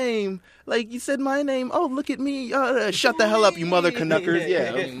my name. Like, he said my name. Oh, look at me. Shut the hell up, you mother Canuckers."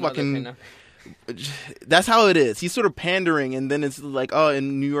 Yeah, fucking. That's how it is. He's sort of pandering, and then it's like, "Oh,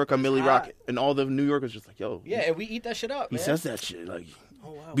 in New York, I'm Millie Rock," and all the New Yorkers just like, "Yo." Yeah, and we eat that shit up. He man. says that shit like.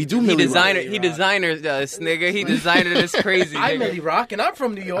 Oh, wow. We do Millie Rock. He designered us, nigga. He designed this crazy. I'm nigga. Millie Rock, and I'm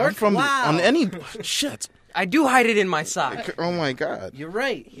from New York. I'm from on any shit. I do hide it in my sock. Oh my god. You're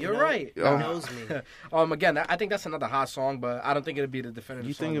right. You're right. He knows me. Again, I think that's another hot song, but I don't think it'll be the definitive.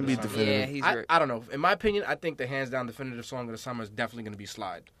 You song think of it'll the be summer. definitive? Yeah, he's right. I don't know. In my opinion, I think the hands down definitive song of the summer is definitely going to be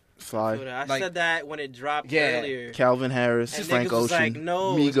Slide. Sly, I Like- said that when it dropped Yeah. earlier. Calvin Harris, And Frank niggas was Ocean, like,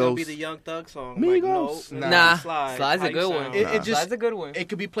 no, Migos. it's gonna be the Young Thug song. I'm Migos. Like, no, Nah, Slide. Slide's How a you good sound? one. It just Slide's a good one. It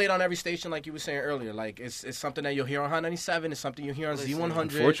could be played on every station, like you were saying earlier. Like it's something that you'll hear on Hot 97. It's something you hear on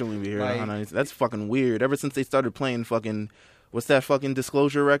Z100. Unfortunately, we hear it Like- on 90s. That's fucking weird. Ever since they started playing fucking, what's that fucking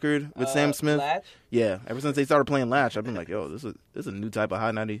Disclosure record with Sam Smith? Latch? Yeah. Ever since they started playing Latch, I've been like, yo, this is a new type of High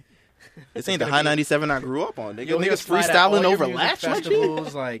 90. This ain't the High 97 I grew up on. You'll hear Niggas Slide at freestyling all your over music Latch, my G.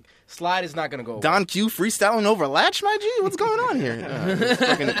 festivals. Like Slide is not gonna go. Don Q freestyling over Latch, my G. What's going on here? It's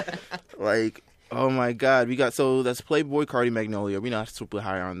fucking, like, oh my god, so that's Playboy Cardi, Magnolia. We're not super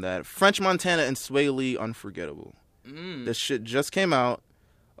high on that. French Montana and Sway Lee, Unforgettable. This shit just came out.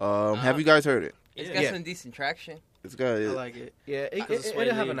 Have you guys heard it? It's got Yeah. some decent traction. It's got I like it. Yeah, Because of Sway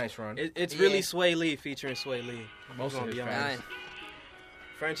it'll have Lee. a nice run. It's Yeah. really Sway Lee featuring Sway Lee. Most of Gonna his be fans. honest.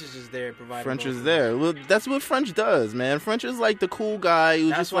 French is just there providing. French is vocals. there. Well, that's what French does, man. French is like the cool guy who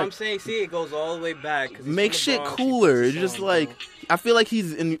That's just what like I'm saying. See, it goes all the way back. 'cause he's makes from the shit Bronx, he cooler. puts It's the just song, like bro. I feel like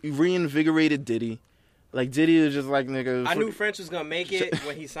he's reinvigorated Diddy. Like Diddy is just like nigga. I knew French was gonna make it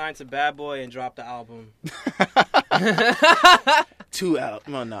when he signed to Bad Boy and dropped the album. 2 out.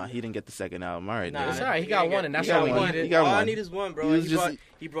 Well, nah, he didn't get the second album. All right, Nah, It's dude. all right. He got one, and that's got all we one. needed. He got All I one. need is one, bro. He was He, just- brought,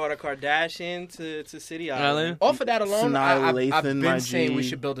 he brought a Kardashian to City Island. Island. Off of that alone, Sanaa I've Lathan, my been saying we G.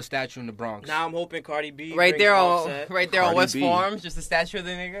 should build a statue in the Bronx. Now I'm hoping Cardi B Right brings there on Offset. Cardi West B. Farms, just a statue of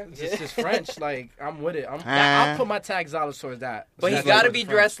the nigga. It's just French. Like I'm with it. Ah. I'll put my tax dollars towards that. But he's That's got to like be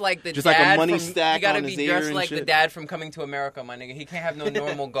the dressed like the Just like a dad money from. stack You got to on be his ear dressed and like the shit. dad from Coming to America, my nigga. He can't have no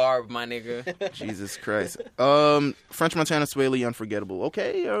normal garb, my nigga. Jesus Christ. French Montana, Sway Lee, Unforgettable.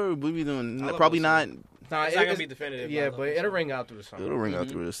 Okay, or what we doing? I love Probably those not. songs. Nah, It's not gonna be definitive. Yeah, I love but it. it'll ring out through the summer. It'll ring out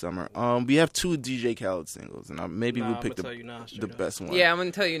through the summer. We have 2 DJ Khaled singles, and maybe Nah, we'll I'ma pick tell you now, the straight up. best one. Yeah, I'm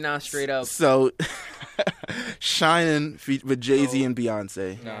gonna tell you now, straight up. So, Shining with Jay-Z and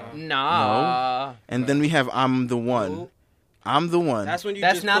Beyonce. Nah. Nah. And then we have I'm the One. Who? I'm the One. That's when you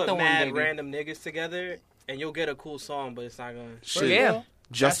That's just not put the one, mad baby. random niggas together, and you'll get a cool song, but it's not gonna. Shit. Yeah.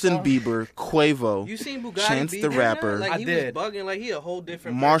 Justin That song? Bieber, Quavo, You seen Bugatti Chance beat the him Rapper. now? Like, I he did. was bugging. Like he a whole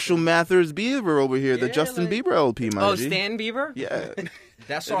different. Marshall person. Mathers Bieber over here, the Yeah, Justin like- Bieber LP, my Oh, G. Stan Bieber? Yeah.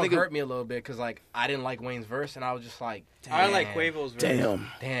 That song nigga- hurt me a little bit because like I didn't like Wayne's verse, and I was just like, I like damn. Quavo's verse.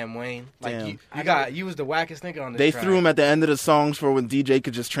 Damn. Wayne. Like Damn. you was the wackest nigga on this. They track. threw him at the end of the songs for when DJ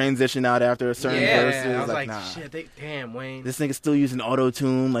could just transition out after a certain Yeah, verse. It I was was like, like, nah. shit. Damn, Wayne. This nigga's still using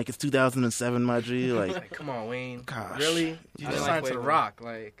auto-tune like it's 2007, my G. Like, Like, come on, Wayne. Gosh. Really? You I just like signed to the Quavo. Rock.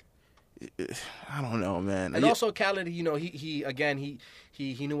 Like, I don't know, man. And also Khaled, he knew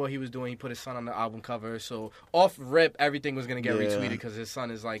what he was doing. He put his son on the album cover, so off rip, everything was gonna get retweeted because his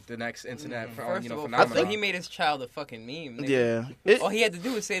son is like the next internet First of all, phenomenon. he made his child a fucking meme. Nigga. Yeah. All he had to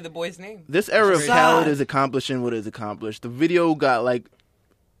do was say the boy's name. This era of Assad. Khaled is accomplishing what is accomplished. The video got like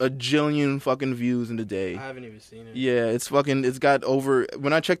a jillion fucking views in a day. I haven't even seen it. Yeah, it's got over.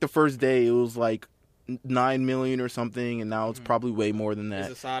 When I checked the first day, it was like 9 million or something, and now it's probably way more than that.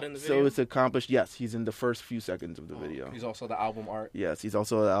 Is Assad in the video? So it's accomplished. Yes, he's in the first few seconds of the video. He's also the album art. Yes, he's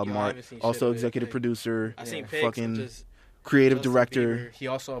also the album Yo, I art, haven't seen shit also of it. executive Like, producer, I seen pics. fucking Just creative Justin director. Bieber. He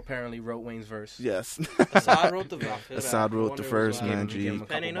also apparently wrote Wayne's verse. Yes, Assad wrote the verse. Assad wrote the first, man. Give him G. a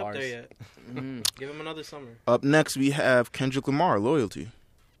Pen ain't couple up there bars. yet. Give him another summer. Up next, we have Kendrick Lamar, "Loyalty,"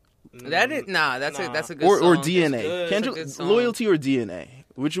 That is that's a good or song. DNA. good. Kendrick, It's a good song. "Loyalty" or DNA.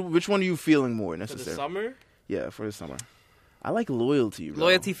 Which one are you feeling more For the necessary? summer? Yeah, for the summer. I like "Loyalty." Bro.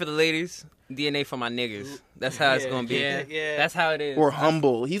 Loyalty for the ladies, DNA for my niggas. That's how it's gonna be. Yeah. That's how it is. or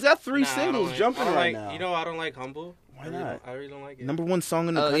 "Humble." He's got 3 Nah, I don't singles like- jumping I don't right like, now. You know, I don't like Humble. Why not? I really don't like it. #1 song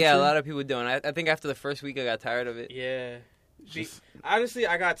in the Oh country. yeah, a lot of people don't. I think after the first week, I got tired of it. Yeah. Just- Honestly,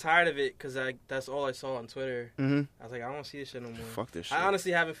 I got tired of it because that's all I saw on Twitter. Mhm. I was like, I don't see this shit no more. Fuck this shit. I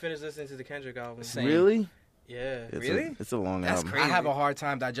honestly haven't finished listening to the Kendrick album. Same. Really? Yeah. It's Really? it's a long That's album. crazy. I have a hard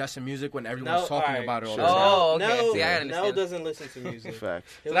time digesting music when everyone's No, talking alright, about it all sure. the time. Oh, okay. Nell, See, I Nell understand. doesn't listen to music.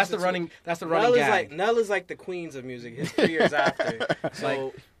 Facts. So that's the running Nell is gag. like Nell is like the queens of music. His 3 years after.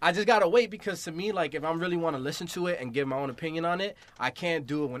 So I just gotta wait because to me, like, if I really want to listen to it and give my own opinion on it, I can't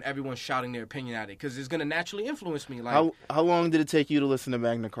do it when everyone's shouting their opinion at it because it's gonna naturally influence me. Like, How long did it take you to listen to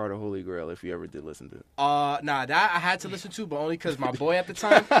Magna Carta Holy Grail, if you ever did listen to it? nah, that I had to listen to, but only because my boy at the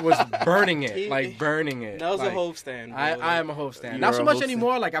time was burning it, like burning it. Nell's like, a Hove stan. Bro. I am a Hove stan. You're Not so a much Hove stan.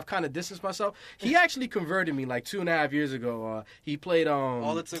 anymore. Like I've kind of distanced myself. He actually converted me like 2.5 years ago. He played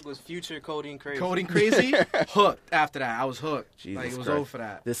All it took was Future, Cody, and Crazy. Coding Crazy. Hooked after that. I was hooked. Jesus like it was Christ. over for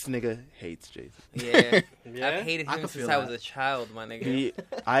that. This nigga hates Jay-Z. Yeah. Yeah? I've hated I him can since feel I was that. a child, my nigga.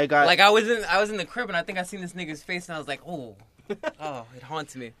 I got Like I was in the crib and I think I seen this nigga's face and I was like, oh, it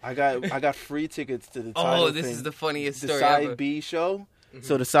haunts me. I got free tickets to the title Oh, this thing, is the funniest the story Side ever. B show.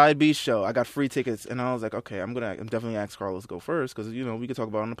 So the Side B show, I got free tickets, and I was like, okay, I'm definitely ask Carlos to go first because we could talk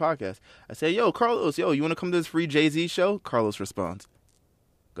about it on the podcast. I say, yo, Carlos, you want to come to this free Jay-Z show? Carlos responds,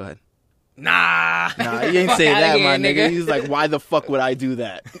 go ahead. Nah, Nah, he ain't Fuck say outta that, here, my nigga. He's like, why the fuck would I do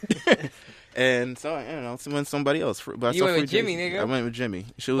that? And so I went somebody else. But I You saw went free with Jimmy, Jay-Z. nigga. I went with Jimmy.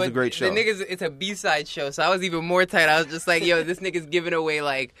 It was a But great show. The niggas, it's a B-side show, so I was even more tight. I was just like, yo, this nigga's giving away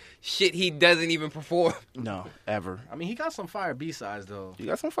like shit he doesn't even perform. No, ever. I mean, he got some fire B-sides though. You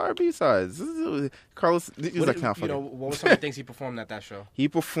got some fire B-sides. Carlos, he was What, like, nah, fuck you know, it. what were some of the things he performed at that show? He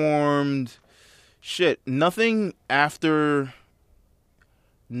performed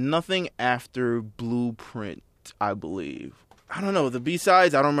nothing after Blueprint, I believe. I don't know. The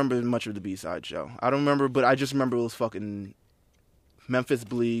B-sides, I don't remember much of the B-side show. I don't remember, but I just remember it was fucking Memphis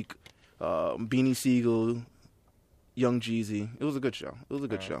Bleak, Beanie Siegel, Young Jeezy. It was a good show. It was a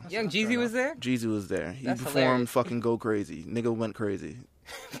good show. Young Jeezy was there? Jeezy was there. He That's performed hilarious. fucking Go Crazy. Nigga went crazy.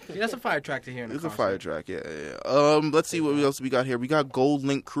 Yeah, that's a fire track to hear. In It's a a fire track, yeah. Let's see what else we got here. We got Gold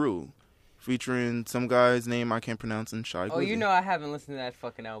Link Crew, featuring some guy's name I can't pronounce and Shy Oh, you know I haven't listened to that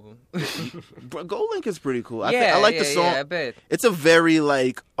fucking album. Bro, Gold Link is pretty cool. I yeah, like yeah, the song. Yeah, I bet. It's a very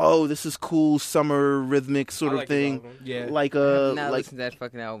like, oh, this is cool summer rhythmic sort I of like his thing. album. Yeah. Like Not like listened to that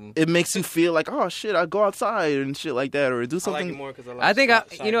fucking album. it makes you feel like, oh shit, I go outside and shit like that, or do I like something. it more because I like I think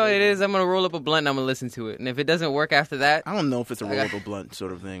Shy you know what it Baby. is. I'm gonna roll up a blunt. and I'm gonna listen to it, and if it doesn't work after that, I don't know if it's a I roll got- up a blunt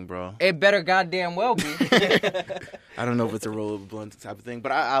sort of thing, bro. it better goddamn well be. I don't know if it's a roll up a blunt type of thing,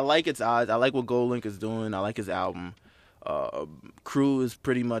 but I like its odds. I like what Gold Link is doing. I like his album. Crew is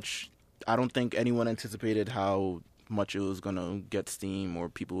pretty much. I don't think anyone anticipated how much it was gonna get steam or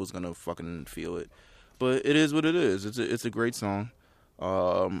people was gonna fucking feel it, but it is what it is. It's a great song.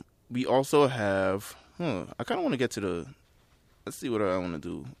 We also have. I kind of want to get to the. Let's see what I want to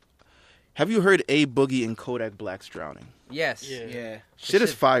do. Have you heard A Boogie and Kodak Black's Drowning? Yes. Yeah. Yeah. Shit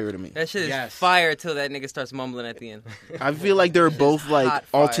is fire to me. That shit is Yes. fire till that nigga starts mumbling at the end. I feel like they're both like hot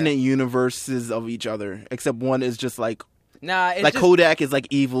fire. alternate universes of each other, except one is just like Nah, it's like just, Kodak is like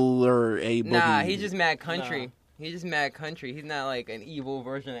evil or A Boogie. Nah, he's just mad country. Nah. He's just mad country. He's not like an evil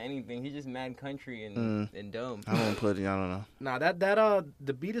version of anything. He's just mad country and dumb. I don't put it. I don't know. Nah, that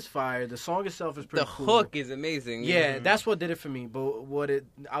the beat is fire. The song itself is pretty The cool. hook is amazing. Yeah, that's what did it for me. But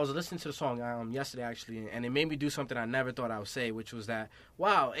I was listening to the song yesterday actually, and it made me do something I never thought I would say, which was that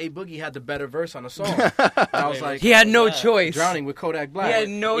wow, A Boogie had the better verse on the song. And I was like, He had no choice. Drowning with Kodak Black. He had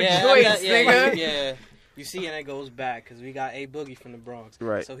no Yeah, choice, yeah, nigga. yeah. You see, and it goes back because we got A Boogie from the Bronx.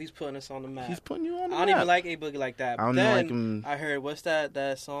 Right. So he's putting us on the map. He's putting you on the I don't map. even like A Boogie like that. I don't But even then like him. I heard, what's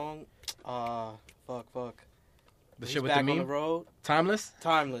that song? Fuck. The He's shit with back the meme? on the road. Timeless?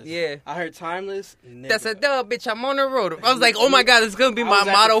 Timeless. Yeah. I heard Timeless. Nigga. That's a dub, bitch. I'm on the road. I was like, oh my god, this is gonna be I my was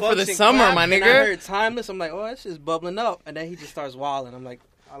at motto for the function summer, clap, my and I nigga. heard Timeless. I'm like, oh, that shit's bubbling up. And then he just starts wilding. I'm like,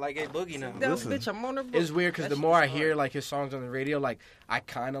 I like A Boogie now. Dub, Listen. bitch, I'm on the road. It's weird because That the more I shit's hear hard. like his songs on the radio, like I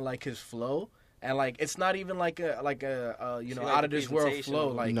kind of like his flow, and like it's not even like a you know See, like out the of this world presentation flow.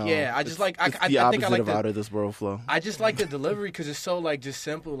 of it. Like No, yeah, I just it's- like it's I the think opposite I like of the out of this world flow. I just like the delivery because it's so like just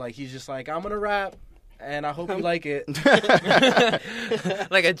simple. Like he's just like I'm gonna rap, and I hope you like it.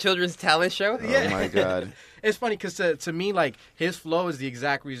 Like a children's talent show. Oh my god. It's funny because to me, like his flow is the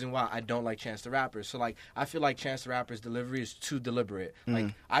exact reason why I don't like Chance the Rapper. So like I feel like Chance the Rapper's delivery is too deliberate.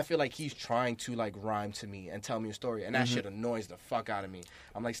 Like I feel like he's trying to like rhyme to me and tell me a story, and that shit annoys the fuck out of me.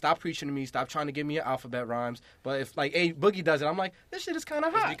 I'm like, stop preaching to me, stop trying to give me your alphabet rhymes. But if like A Boogie does it, I'm like, this shit is kind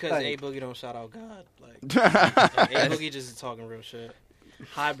of It's hot. because Like, A Boogie don't shout out God. Like, A Boogie just is talking real shit.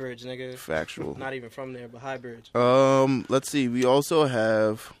 High Bridge, nigga. Factual. Not even from there, but High Bridge. Let's see. We also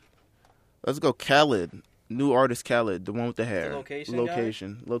have. Let's go, Khaled. New artist Khaled, the one with the hair.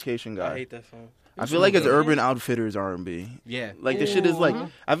 Location guy. I hate that song. I feel like it's Urban Outfitters R&B. yeah. Like the shit is like,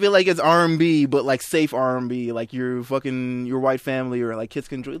 I feel like it's R&B, but like safe R&B, like your white family or like Kids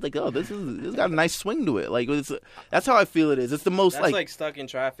Can Drill. Like, oh, this got a nice swing to it. Like that's how I feel it is. It's the most That's like stuck in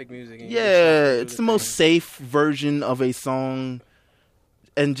traffic music. And you just yeah, have to do it's the most safe version of a song.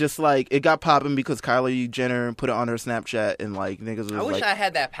 And just like it got popping because Kylie Jenner put it on her Snapchat and like niggas was I wish like I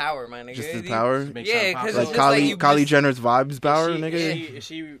had that power, my nigga. just the power. Make Yeah, something because pop it's Like just up. like Kylie you Kylie just- Jenner's vibes power, Is nigga.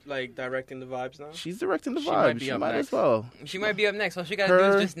 she like directing the vibes now? She's directing the She might vibes. be She up might next. as well. She might be up next. All she gotta do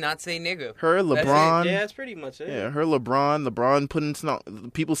Her- is just not say nigga. Her That's it. LeBron. Yeah, that's pretty much it. Yeah, her LeBron putting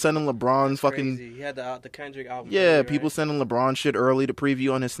people sending LeBron's That's fucking crazy. He had the Kendrick album. yeah, right? people sending LeBron shit early to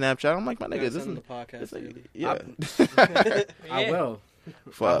preview on his Snapchat. I'm like, my Gotta nigga, this send is him the podcast. this dude. yeah. I Yeah. will.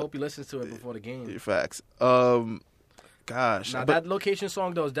 I Fuck. hope he listens to it before the game. Facts. Gosh. Now but- that location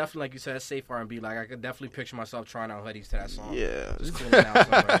song though is definitely like you said, safe R&B. Like I could definitely picture myself trying out hoodies to that song. yeah. Just cooling out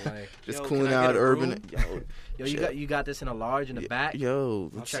somewhere. Like, Just Yo, cooling can I out get a urban. room? yo, Shit. you got this in a large in the back. Yo,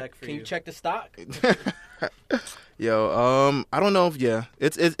 I'll check for Can you you. check the stock? Yo, I don't know if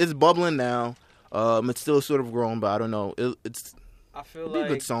it's bubbling now. It's still sort of growing, but I don't know. It's I feel it'd be a like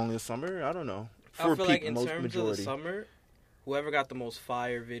good song this summer. I don't know. I feel like peak, in most terms majority. of the summer, whoever got the most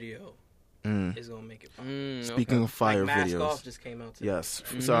fire video is gonna make it fire. Speaking of fire like, Mask videos, Off just came out today. yes.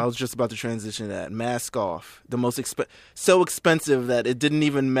 So I was just about to transition to that. Mask Off, the most so expensive that it didn't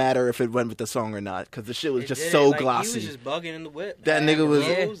even matter if it went with the song or not because the shit was It just did. so Like, glossy. He was just bugging in the whip. That Had nigga was.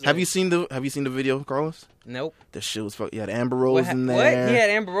 Amber Rose, Have like- you seen the video, Carlos? Nope. The shit was fuck. You had Amber Rose in What? there. He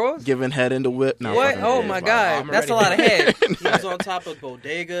had Amber Rose? giving head in the whip. Nah, What? fucking Oh head, my wow. god, I'm that's a ready. lot of head. He was on top of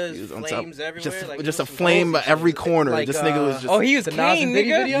bodegas, He was on top- flames everywhere. Just, like, just it a was some flame crazy every shit. corner. Like, this nigga was just. Oh, he was The Nas king, and Diddy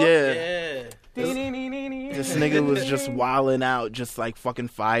nigga. video? yeah. Yeah. This nigga was just wilding out, just like fucking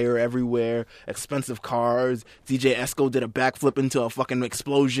fire everywhere, expensive cars. DJ Esco did a backflip into a fucking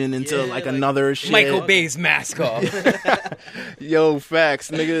explosion into Yeah, like like- another shit. Michael Bay's mask off. Yo,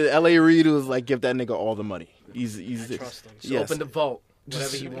 facts, nigga. L.A. Reid was like, give that nigga all the money. He's I trust him. Just yes. open the vault. Whatever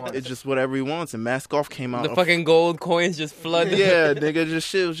Just- he wants. It's just whatever he wants. And Mask Off came out. The fucking gold coins just flooded. yeah, nigga, just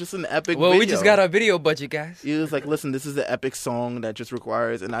shit. It was just an epic. Well, video. we just got our video budget, guys. He was like, listen, this is an epic song that just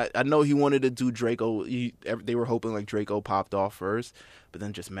requires, and I know he wanted to do Draco. They were hoping like Draco popped off first, but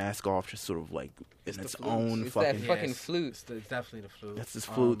then just Mask Off just sort of like in its own It's that fucking. fucking Yes. flute. It's definitely the flute. That's his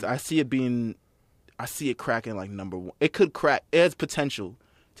flute. I see it cracking like number one. It could crack. It has potential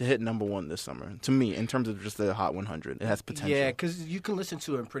to hit number one this summer. To me, in terms of just the Hot 100, it has potential. Yeah, because you can listen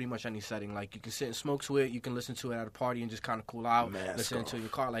to it in pretty much any setting. Like you can sit and smoke to it. You can listen to it at a party and just kind of cool out. Mask Listen off. to it in your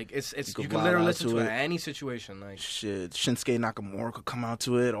car. Like it's You you can can wild literally out listen to to it it. in any situation. Like Shit, Shinsuke Nakamura could come out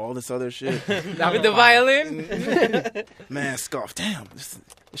to it. All this other shit. With the violin. Mask Off. Damn, this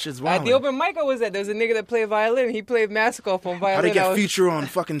shit's At wild. the open mic I was at, there was a nigga that played violin. He played mask off on violin. How they I get was- Future on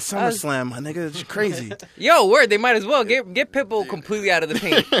fucking SummerSlam, my nigga? It's crazy. Yo, word, they might as well get Pitbull completely out of the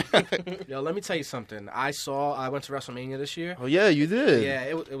paint. yo, let me tell you something. I went to WrestleMania this year. Oh yeah, you did. Yeah,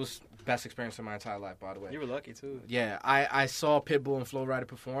 it was the best experience of my entire life. By the way. You were lucky too. Yeah, I saw Pitbull and Flo Rida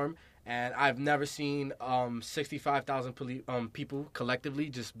perform, and I've never seen 65,000 people collectively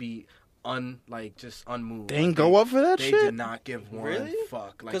just be just unmoved. They ain't go up for that They shit. did not give one Really?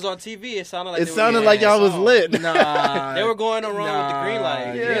 fuck. Like, Because on TV it sounded like It they were sounded getting like their y'all was song. lit. nah, They were going around with the green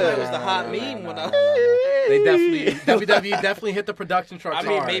light. Yeah. Green light was the hot meme when I. They definitely WWE definitely hit the production charts. I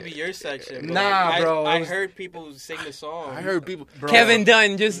mean, hard. maybe your section. But Nah, bro, I it was- heard people sing the song. I heard people. Bro. Kevin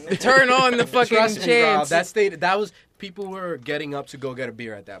Dunn, just turn on the fucking Trust me, bro. chants. That was people were getting up to go get a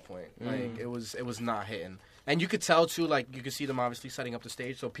beer at that point. Like it was not hitting. And you could tell too, like you could see them obviously setting up the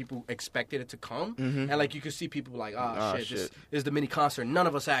stage, so people expected it to come, and like you could see people like, shit, this is the mini concert none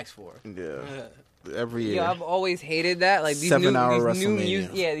of us asked for. Yeah. Every year. Yo, I've always hated that. Like these 7 hour these new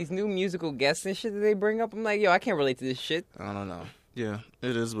WrestleMania. these new musical guests and shit that they bring up. I'm like, yo, I can't relate to this shit. I don't know. Yeah,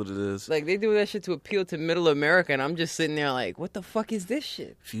 it is what it is. Like they do that shit to appeal to middle America, and I'm just sitting there like, what the fuck is this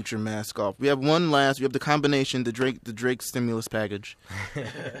shit? Future mask off. We have one last. We have the combination, the Drake stimulus package,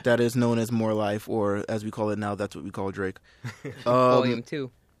 that is known as More Life, or as we call it now, that's what we call Drake. Volume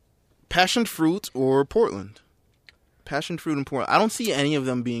 2. Passion Fruit or Portland. Passion Fruit and Portland. I don't see any of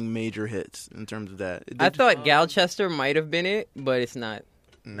them being major hits in terms of that. I thought Galchester might have been it, but it's not.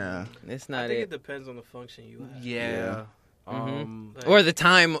 Nah. It's I not think it it. depends on the function you have. Yeah. Like, Or the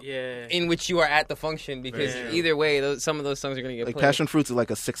time yeah. in which you are at the function, because Yeah. either way, some of those songs are gonna get Like played. Passion Fruit's is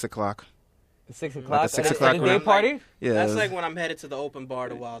like a 6 o'clock. 6 o'clock. 6 at o'clock a when day I'm party. Yeah. That's like when I'm headed to the open bar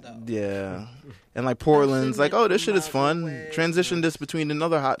to Wild Out. Yeah. And like Portland's like, oh, this shit is fun. Away. Transition this between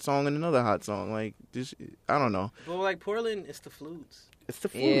another hot song and another hot song. Like, this, I don't know. But like Portland, it's the flutes. It's the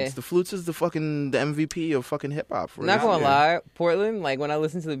flutes. Yeah. The flutes is the MVP of fucking hip hop. Not gonna lie, Portland. Like when I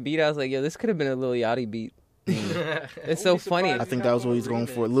listened to the beat, I was like, yo, this could have been a Lil Yachty beat. It's so funny. I think that was what he's going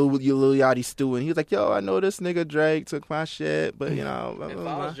for. Lil Yachty stewing. He was like, yo, I know this nigga Drake took my shit, but you know. Blah, If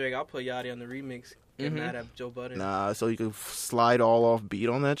blah, I blah. was Drake, I'll put Yachty on the remix. Get mad at Joe Budden. Nah, so you could slide all off beat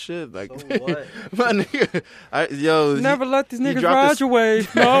on that shit. Like, So what? my nigga, yo, Never let these niggas dropped ride this- your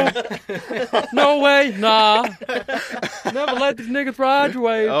wave. No, no way, nah. Never let these niggas ride your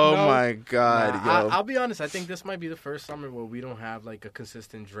wave. Oh no. my god, Nah, yo. I'll be honest. I think this might be the first summer where we don't have like a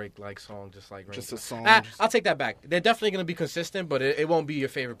consistent Drake like song, just like Just a song. I'll take that back. They're definitely gonna be consistent, but it won't be your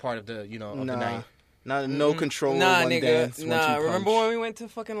favorite part of the of the night. No control. Nah, one nigga. dance, Nah, 1-2 remember punch. when we went to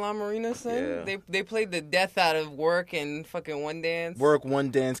fucking La Marina, son? Yeah. They played the death out of Work and fucking One Dance. Work, one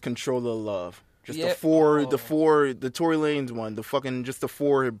dance, control the love. Just Yep. the Tory Lanez one, just the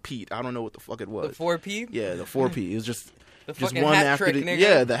 4 Pete. I don't know what the fuck it was. The 4P? Yeah, the 4 P. It was just fucking one hat after trick, the nigga.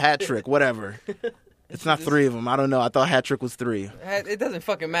 yeah, the hat trick, whatever. It's not 3 of them. I don't know. I thought hat trick was 3. It doesn't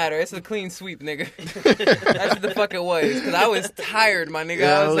fucking matter. It's a clean sweep, nigga. That's what the fuck it was. Because I was tired, my nigga.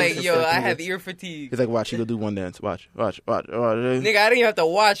 Yeah, I it was was like, just yo, like I nigga. have ear fatigue. He's like, watch, you go do one dance. Watch. Nigga, I didn't even have to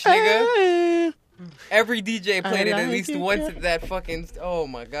watch, nigga. Every DJ played it at like least it, once yeah. at that fucking... Oh,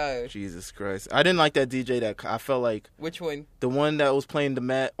 my God. Jesus Christ. I didn't like that DJ that I felt like Which one? the one that was playing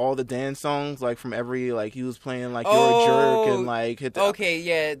all the dance songs, like from every, like he was playing like You're a Jerk and like hit the, Okay,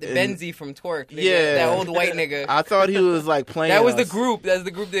 yeah, the and- Benzie from Twerk. Nigga, Yeah. That old white nigga. I thought he was like playing. That was the us. group. That's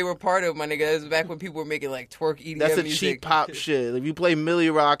the group they were part of, my nigga. That was back when people were making like twerk EDM That's a music. cheap pop shit. If you play Millie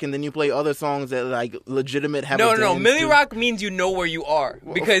Rock and then you play other songs that like legitimate have No, a no, no. dance Millie to- Rock means you know where you are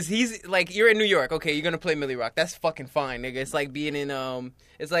because he's like you're in New York. Okay, you're gonna play Millie Rock. That's fucking fine, nigga. It's like being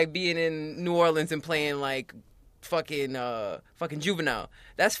in New Orleans and playing like fucking Juvenile.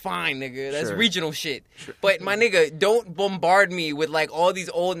 That's fine, nigga. That's Sure. regional shit. But my nigga, don't bombard me with like all these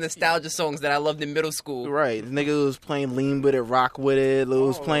old nostalgia songs that I loved in middle school. Right, the nigga was playing Lean with it, Rock with it. It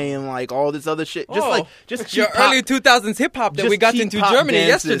was playing like all this other shit. Just cheap your pop. early 2000s hip hop that Just we got cheap into pop Germany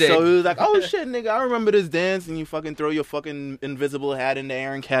dances. yesterday. So he was like, "Oh shit, nigga, I remember this dance," and you fucking throw your fucking invisible hat in the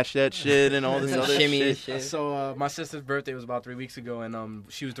air and catch that shit and all this other Shimmy and shit. shit. So my sister's birthday was about 3 weeks ago, and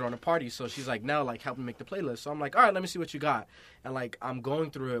she was throwing a party. So she's like, "Now, like, help me make the playlist." So I'm like, "All right, let me see what you got." And like, I'm going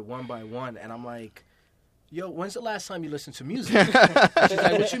through it one by one, and I'm like, "Yo, when's the last time you listened to music?" She's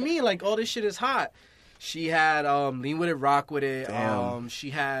like, "What you mean? Like, all this shit is hot." She had Lean With It, Rock With It. Damn. She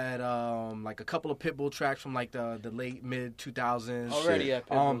had like a couple of Pitbull tracks from like the late mid 2000s. Already at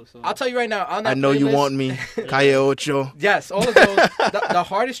Pitbull, so. I'll tell you right now, on that I know you playlist- want me, Calle Ocho. Yes, all of those. the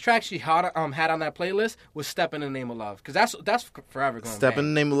hardest track she had on that playlist was "Step in the Name of Love" because that's forever going. Step in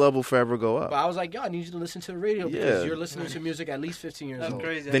the name of love will forever go But up. I was like, yo, I need you to listen to the radio because Yeah. you're listening to music at least 15 years That's old.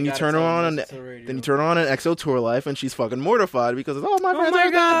 crazy. Then I you gotta turn her tell on him and to listen to the radio. then you turn her on an EXO Tour Life, and she's fucking mortified because oh my friends my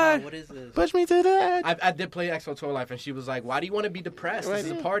are God. dead. What is this? Push me to that. I did play EXO Tour Life, and she was like, "Why do you want to be depressed? This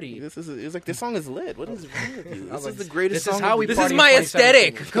is a party." It's like this song is lit. What is wrong with you? I was This is like, the greatest this is song. how of we the This is party my in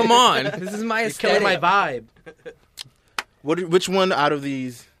aesthetic. 2017. Come on. This is my You're aesthetic. killing my vibe. Which one out of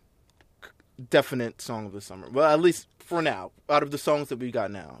these definite song of the summer? Well, at least for now, out of the songs that we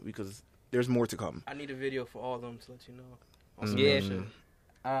got now, because there's more to come. I need a video for all of them to let you know. On some Yeah. real shit.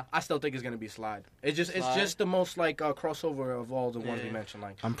 I still think it's gonna be Slide. It's Slide? just the most like crossover of all the ones we Yeah. mentioned.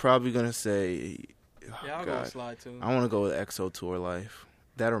 Like, I'm probably gonna say, oh, Yeah, I'll go God. with Slide too. I want to go with EXO Tour Life.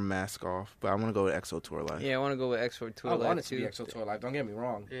 That or Mask Off, but I want to go with EXO Tour Life. Yeah, I want to go with EXO Tour I Life want it to be too. EXO Tour Life. Don't get me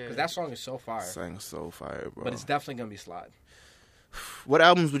wrong, Yeah. because that song is so fire. Sang so fire, bro. But it's definitely gonna be Slide. What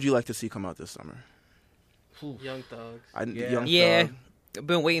albums would you like to see come out this summer? Young Thugs. Young Yeah. Thug. I've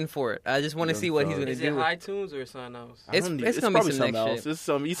been waiting for it. I just want to Young see what he's Thug. gonna Is it do. iTunes or something else? I It's- don't- it's gonna be probably some something next else. shit. It's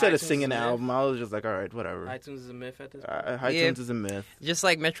some. You said a iTunes singing is it? album. I was just like, all right, whatever. iTunes is a myth at this point. iTunes Yeah. is a myth. Just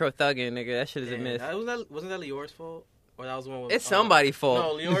like Metro Thuggin', nigga. That shit is a Damn, myth. wasn't that Lior's fault? Or that was the one with, It's somebody's fault.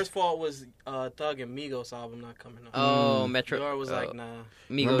 No, Lior's fault was Thug and Migos album not coming out. Oh, Metro. Lior was like, nah.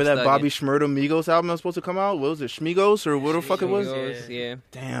 Migos Remember that Thuggin'. Bobby Shmurda Migos album that was supposed to come out? What was it, Schmigos or what the fuck it was? Migos,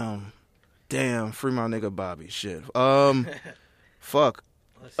 yeah. Damn, free my nigga Bobby. Shit. Fuck.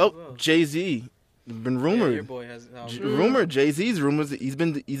 Let's see Oh, what else. Jay-Z. Been Yeah, rumored. your boy has Rumored. Jay-Z's rumors. He's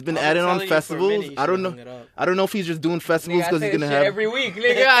been adding on festivals. I don't know. I don't know if he's just doing festivals Nigga, I because say he's this gonna shit have. every week,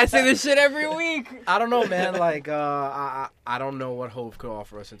 nigga. I say this shit every week. I don't know, man. Like, I don't know what Hove could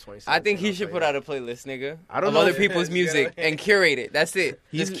offer us in 2017. I think he should put out a playlist, nigga. I don't of know other if- people's music and curate it. That's it.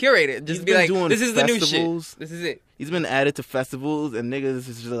 He's- Just curate it. he's Just be been like, doing this is the new festivals. shit. This is it. He's been added to festivals, and niggas is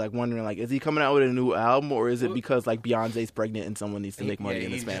just like wondering, like, is he coming out with a new album, or is it because like Beyonce's pregnant and someone needs to make money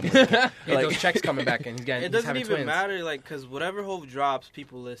in his family? He had Like- those checks coming back in. It He's doesn't having even twins. matter, like, because whatever Hove drops,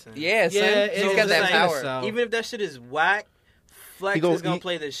 people listen. Yeah, son. Yeah, He's it's got that just power. like- Even if that shit is whack, Flex He go- is gonna he-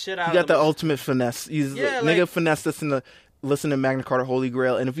 play the shit out He got of the them. ultimate finesse. He's Yeah, nigga like- finesse us into listen to Magna Carta Holy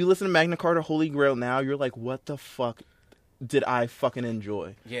Grail, and if you listen to Magna Carta Holy Grail now, you're like, what the fuck did I fucking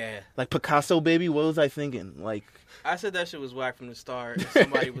enjoy? Yeah. Like Picasso, baby, what was I thinking? Like, I said that shit was whack from the start. And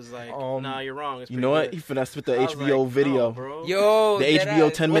somebody was like, nah, you're wrong. It's you pretty know what? good. He finessed with the I was HBO like, video. no, bro. Yo, The dead HBO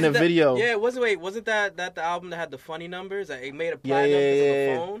ass. 10-minute Wasn't that- video. Yeah, wasn't that the album that had the funny numbers? That it made a Yeah, platinum yeah, because yeah, of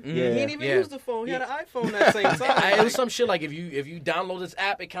yeah. the phone. Yeah. He didn't even Yeah. use the phone. He had an iPhone at the same time. It was some shit like if you download this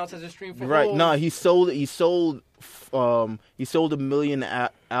app, it counts as a stream for Right? Hove. No, he sold 1 million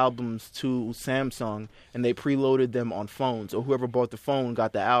albums to Samsung, and they preloaded them on phones. So whoever bought the phone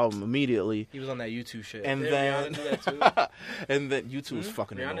got the album immediately. He was on that YouTube shit. And Yeah, then, Rihanna did that and then YouTube was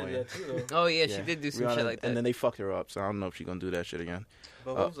fucking Rihanna annoying. did that too, though. Oh, yeah, she did do some Rihanna- shit like that. And then they fucked her up, so I don't know if she's gonna do that shit again.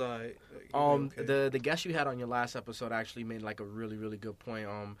 But Hove's alright. The guest you had on your last episode actually made like a really really good point.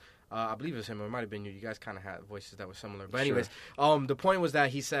 I believe it was him, or it might have been you. You guys kind of had voices that were similar. But anyways, the point was that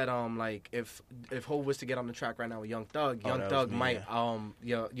he said, like if Hove was to get on the track right now with Young Thug, Young that Thug was me, might,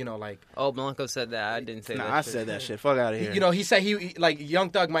 you know, like, Oh, Blanco said that. I didn't say Nah, that. I shit. said that shit. Fuck out of here. you know, he said he like Young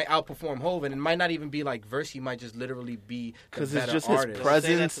Thug might outperform Hove, and it might not even be like verse. He might just literally be the 'Cause it's better just his artist. presence.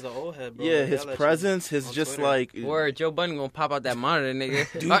 Say that to the old head, bro. yeah, his They'll let you presence, his on just Twitter. like. Word, Joe Budden gonna pop out that monitor,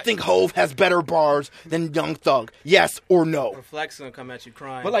 nigga. Do you think Hove has better bars than Young Thug? Yes or no? Or Flex gonna come at you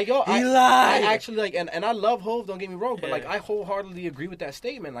crying. But like, yo, He I lied. actually like, and I love Hove. Don't get me wrong, but Yeah. like, I wholeheartedly agree with that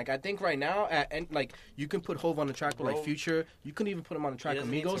statement. Like, I think right now, and like, you can put Hove on the track with like Bro. Future. You can even put him on the track He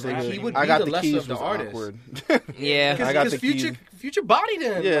with doesn't need Migos. to Like, rap. he would I be got the the lesser keys of the was artist. awkward. Yeah. I got Because the Future, keys. Future bodied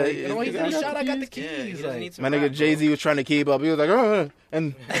him. Yeah, like, he- you know, he's he like, got shout, the I got the keys. Yeah, he keys. doesn't Like, need to My rap, nigga Jay Z bro. was trying to keep up. He was like,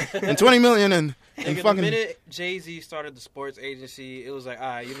 and 20 million and Nigga, the fucking minute Jay-Z started the sports agency, it was like, all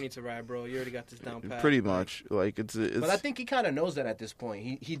right, you don't need to rap, bro. You already got this down pat. pretty much like it's. but I think he kind of knows that at this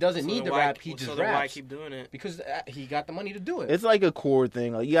point. He doesn't need to rap. He just so then why raps keep doing it? because he got the money to do it. It's like a core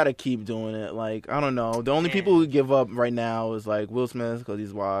thing. Like you got to keep doing it. Like I don't know. The only Man. people who give up right now is like Will Smith because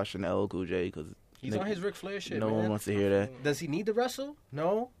he's washed and LL Cool J because He's on his Ric Flair shit. no man. one wants to hear that. Does he need to wrestle?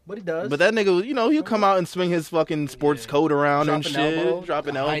 No, but he does. But that nigga, you know, he'll come out and swing his fucking sports Yeah. coat around Drop and an shit, elbow, drop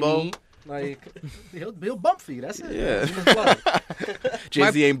an a high elbow. knee, like he'll bump for you. That's it. Yeah. It's in his blood. Jay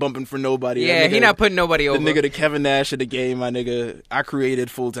Z ain't bumping for nobody. Yeah, That he nigga- not putting nobody The over. nigga, the Kevin Nash of the game, my nigga. I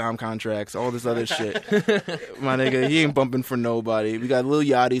created full time contracts, all this other shit. My nigga, he ain't bumping for nobody. We got Lil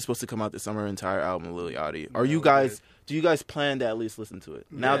Yachty supposed to come out this summer, entire album of Lil Yachty. Are you guys? Do you guys plan to at least listen to it?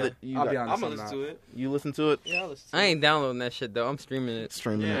 Now Yeah. that you I'll be got- honest. I'm gonna I'm listen not. to it. you listen to it, Yeah, I'll listen to I it. ain't downloading that shit though. I'm streaming it.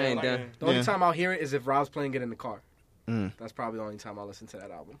 streaming Yeah, I it. ain't like done. it. The only Yeah. time I'll hear it is if Rob's playing it in the car. Mm. That's probably the only time I'll listen to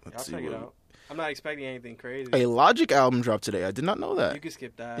that album. I'll Let's see check it what- out. I'm not expecting anything crazy. A Logic album dropped today. I did not know that. You can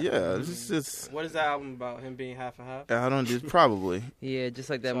skip that. Yeah, this is. What is that album about? Him being half and half? I don't just probably. Yeah, just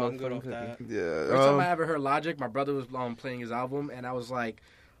like that So I'm good motherfucking off cookie. that. Yeah. First time I ever heard Logic, my brother was playing his album, and I was like,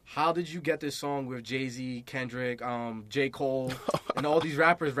 "How did you get this song with Jay-Z, Kendrick, J. Cole, and all these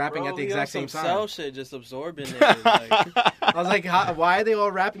rappers rapping Bro, at the he on exact same some time?" Cell shit, just absorbing niggas. Like, I was like, "Why are they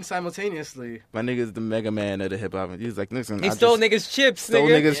all rapping simultaneously?" My nigga's the Mega Man of the hip hop. He's like, listen, He I stole just niggas' chips, stole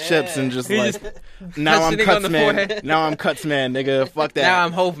nigga. niggas' chips and just He like, just now touched I'm the nigga on Cuts the Man. forehead. Now I'm Cuts Man, nigga. Fuck that. Now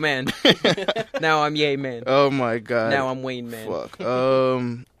I'm Hove Man. Now I'm Ye Man. Oh my god. Now I'm Wayne Man. Fuck.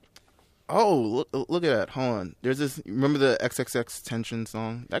 Oh, look at that. Hold on. There's this. Remember the XXX Tension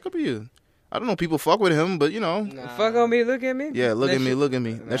song? That could be you. I don't know. People fuck with him, but you know. Nah. Fuck on me, look at me. Yeah, look That at me, shit- look at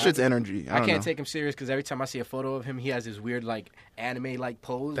me. That shit's energy. I I don't can't know. take him serious because every time I see a photo of him, he has this weird like anime like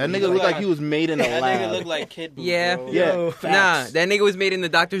pose. That He's nigga looked like- like he was made in a That lab. nigga look like Kid Buu, Yeah. bro. Yeah. Yo, Nah, Facts. that nigga was made in the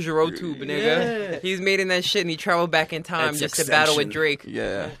Dr. Giro tube, nigga. Yeah. He's made in that shit, and he traveled back in time That's just to battle with exception. Drake.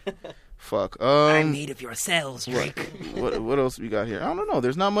 Yeah. Fuck. made of your cells, What, what else we got here? I don't know.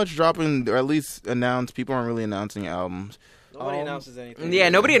 There's not much dropping, or at least announced. People aren't really announcing albums. Nobody announces anything. Yeah,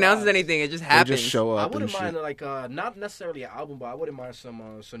 nobody announces anything. It just They happens. just show I up and wouldn't shit. mind like not necessarily an album, but I wouldn't mind some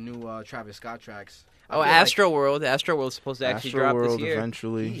new Travis Scott tracks. I Oh, feel like Astro World. Astro World's supposed to actually drop Astroworld this year.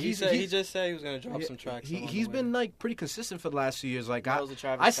 eventually. He just said he was gonna drop some tracks. He's been like pretty consistent for the last few years. Like I was a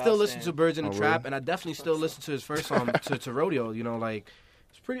Travis I still Scott listen stan. to Birds in the Oh, Trap, really? and I definitely still listen to his first song to Rodeo. You know, like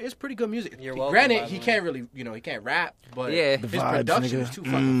it's pretty good music. You're welcome, Granted, by the he way. can't really he can't rap, but Yeah. The his vibes, production nigga. is too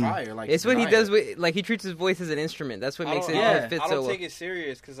fucking Mm. fire. Like It's what he Mariah. does with, like, he treats his voice as an instrument. That's what makes it I fit don't so well. take it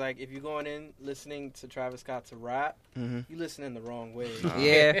serious because like if you're going in listening to Travis Scott to rap, Mhm. you listening the wrong way. Nah,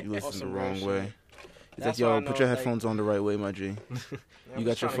 Yeah. You listen the some wrong real way. shit. He's That's like, why I yo, know, put your like- headphones on the right way, my G. I'm You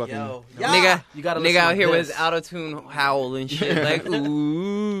got just your trying to fucking- yell. Nigga, You gotta nigga listen out to here with this. his auto-tune howl and shit. Like,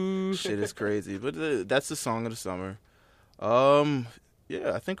 ooh. Shit is crazy, but that's the song of the summer.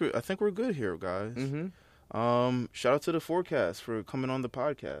 Yeah, I think we're good here, guys. Mm-hmm. Shout out to the Forecast for coming on the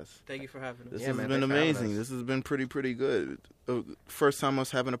podcast. Thank you for having us. This Yeah, has man, been thanks for having amazing. us. This has been pretty good. First time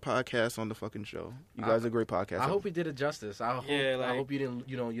us having a podcast on the fucking show. You guys are great podcast. I hope we did it justice. I like- hope you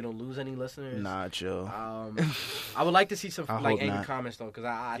don't lose any listeners. Nah, chill. I would like to see some I like hope angry not. comments though, because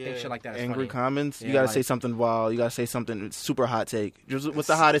I think Yeah. shit like that is Angry funny. comments. You Yeah, gotta like- say something wild. You gotta say something super hot take. Just what's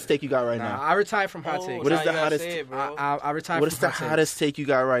the hottest take you got right Nah, now? I retired from hot Oh, takes. What is now the you gotta hottest- say it, bro? I retired. What is from the hot hottest take you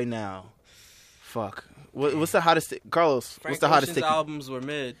got right now? Fuck. What's the hottest take? Carlos, Frank what's the hottest Ocean's take? albums were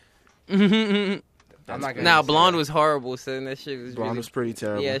mid. Takes. I'm not gonna Nah, say Blonde that. was horrible, son. That shit was Blonde really... was pretty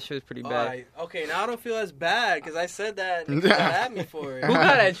terrible. Yeah, that shit was pretty bad. Alright, okay, now I don't feel as bad because I said that and you got at me for it. Who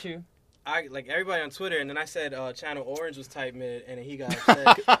got at you? I like everybody on Twitter, and then I said Channel Orange was tight mid, and then he got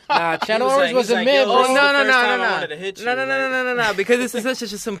upset. Nah, Channel He was Orange like- was he a was mid, like, bro. yo, Oh, this no, is the no, first no, time no, I no. wanted to hit you, No, no, like- no. Because this is such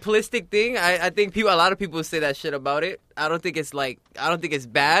a simplistic thing. I think a lot of people say that shit about it. I don't think it's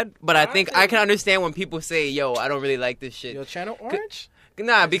bad, but I think I can understand when people say, "Yo, I don't really like this shit." Yo, Channel Orange.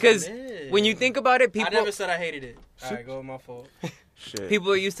 Nah, because Mid. when you think about it, I people never said I hated it. Alright, go with my fault. Shit.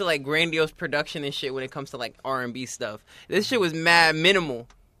 people are used to like grandiose production and shit when it comes to like R&B stuff. This shit was mad minimal.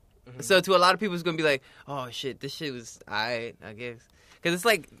 So to a lot of people, it's gonna be like, "Oh shit, this shit was I guess," because it's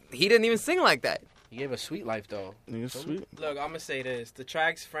like he didn't even sing like that. He gave a sweet life though. Nigga, sweet. Look, I'm gonna say this: the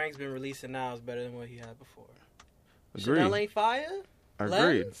tracks Frank's been releasing now is better than what he had before. Agreed. Chanel ain't fire. Agreed.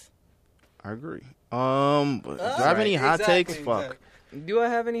 Lens? I agree. Do I have any hot takes? Exactly, Fuck. exactly. Do I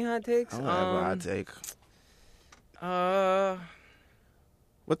have any hot takes? I don't have a hot take.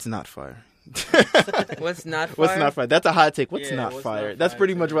 What's not fire? What's not fire? What's not fire? That's a hot take. What's Yeah, not what's fire? not That's fire,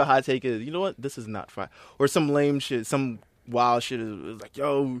 pretty much too. what hot take is. You know what? This is not fire. Or some lame shit, some wild shit is like,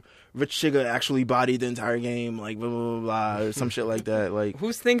 yo, Rich Chigga actually bodied the entire game, like blah blah blah, blah or some shit like that. Like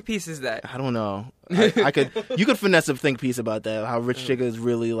Whose think piece is that? I don't know. You could finesse a think piece about that. How Rich Chigga is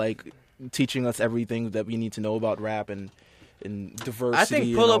really like teaching us everything that we need to know about rap and diversity. I think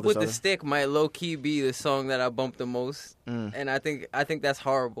and "Pull all Up this with the other- Stick" might low key be the song that I bumped the most, and I think that's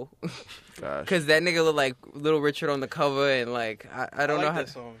horrible. Gosh. Because that nigga look like Little Richard on the cover, and like I don't I know like how. that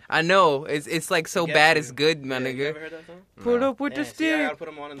song. I know it's like so Get bad You. it's good, my Yeah, you nigga. ever heard that song? Pull up with Yeah, the see, I stick, gotta put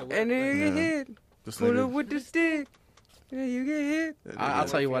 'em on in the and then you Yeah. get hit. This Pull nigga- up with the stick, and you get hit. I'll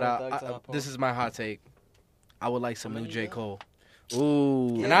tell you what. Thug Top This is my hot take. I would like some new J Cole.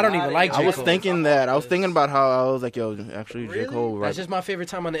 Ooh. And I don't even like I J. was Cole. thinking that. I was thinking about how I was like, yo, actually, J. Really? Cole, right? That's just my favorite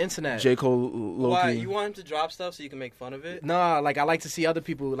time on the internet. J. Cole, Why low-key. you want him to drop stuff so you can make fun of it? No, like I like to see other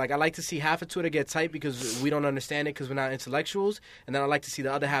people. Like I like to see half of Twitter get tight because we don't understand it because we're not intellectuals, and then I like to see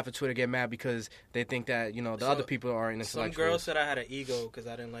the other half of Twitter get mad because they think that the So, other people are Some intellectuals. girls said I had an ego because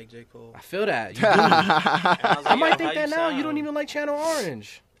I didn't like J. Cole. I feel that. You do. And I, was I like, might yo, think how that now. You don't sound? even like Channel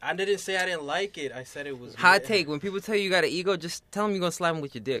Orange. I didn't say I didn't like it. I said it was Hot mid. take: when people tell you got an ego, just tell them you gonna slap them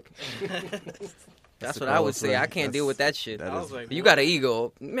with your dick. That's the what I would coolest say. way. I can't deal with that shit. that I is- was like, You what? got an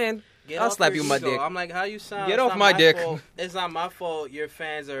ego, man. Get I'll off slap your you with my ego. dick. I'm like, how you sound? Get It's off not my dick. fault. It's not my fault. Your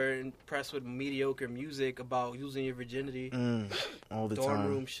fans are impressed with mediocre music about losing your virginity, all the dorm time.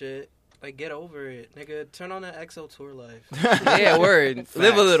 room shit. Like, get over it, nigga. Turn on that EXO tour life. Yeah, word. Live a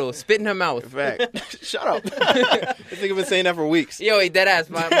Facts. little. Spit in her mouth. Fact. Shut up. This nigga been saying that for weeks. Yo, dead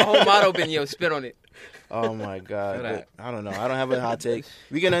ass. My whole motto been yo, spit on it. Oh my god. Feel that. But I don't know. I don't have a hot take.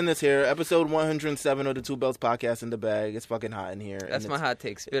 We can end this here. Episode 107 of the Two Belts podcast in the bag. It's fucking hot in here. That's and my it's- hot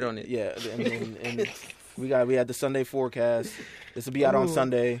take. Spit on it. Yeah, and we had the Sunday forecast. This will be out on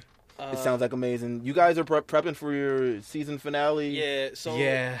Sunday. It sounds like amazing. You guys are prepping for your season finale. Yeah, so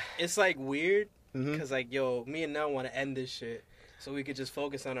Yeah. it's like weird Mhm. because like yo, me and Nell want to end this shit so we could just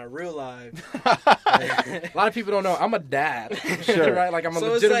focus on our real lives. A lot of people don't know I'm a dad. Sure. Right? Like I'm a So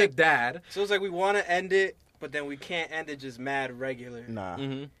it's legitimate like- dad. So it's like we want to end it, but then we can't end it just mad regular. Nah.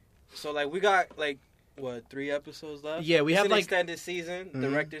 Mm-hmm. So like we got like what 3 episodes left? Yeah, we It's have, an like- extended season, Mhm.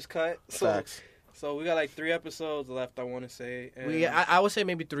 director's cut. So Facts. so we got like 3 episodes left. I want to say. And I would say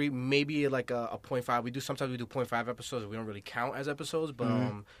maybe 3, maybe like a 0.5. Sometimes we do 0.5 episodes. We don't really count as episodes, but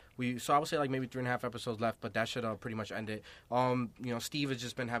so I would say like maybe 3.5 episodes left. But that should pretty much end it. Steve has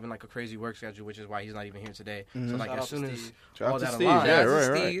just been having like a crazy work schedule, which is why he's not even here today. So like Shout as out to soon as Steve. Shout out all to that Steve. aligns, Yeah, Shout out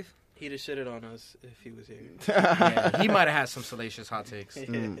to right. Steve. he'd have shitted on us if he was here. yeah, he might have had some salacious hot takes.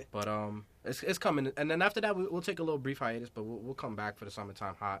 Mm. But it's coming, and then after that we'll take a little brief hiatus, but we'll come back for the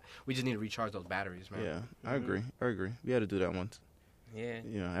summertime hot. We just need to recharge those batteries, man. Yeah, I agree. We had to do that once. Yeah.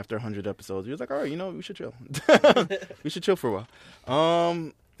 You know, after 100 episodes, we was like, all right, we should chill. We should chill for a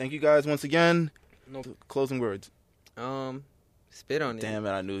while. Thank you guys once again. No. Closing words. Spit on it. Damn it,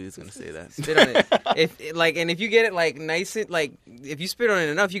 I knew he was gonna say that. Spit on it. If you get it like nice, if you spit on it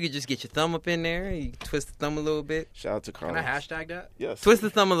enough, you could just get your thumb up in there. You twist the thumb a little bit. Shout out to Can Carlos. I hashtag that? Yes. Twist the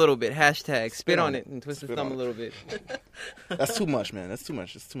thumb a little bit. Hashtag spit on it and twist the Spit thumb on a it. little bit. That's too much, man. That's too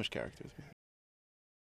much. It's too much characters.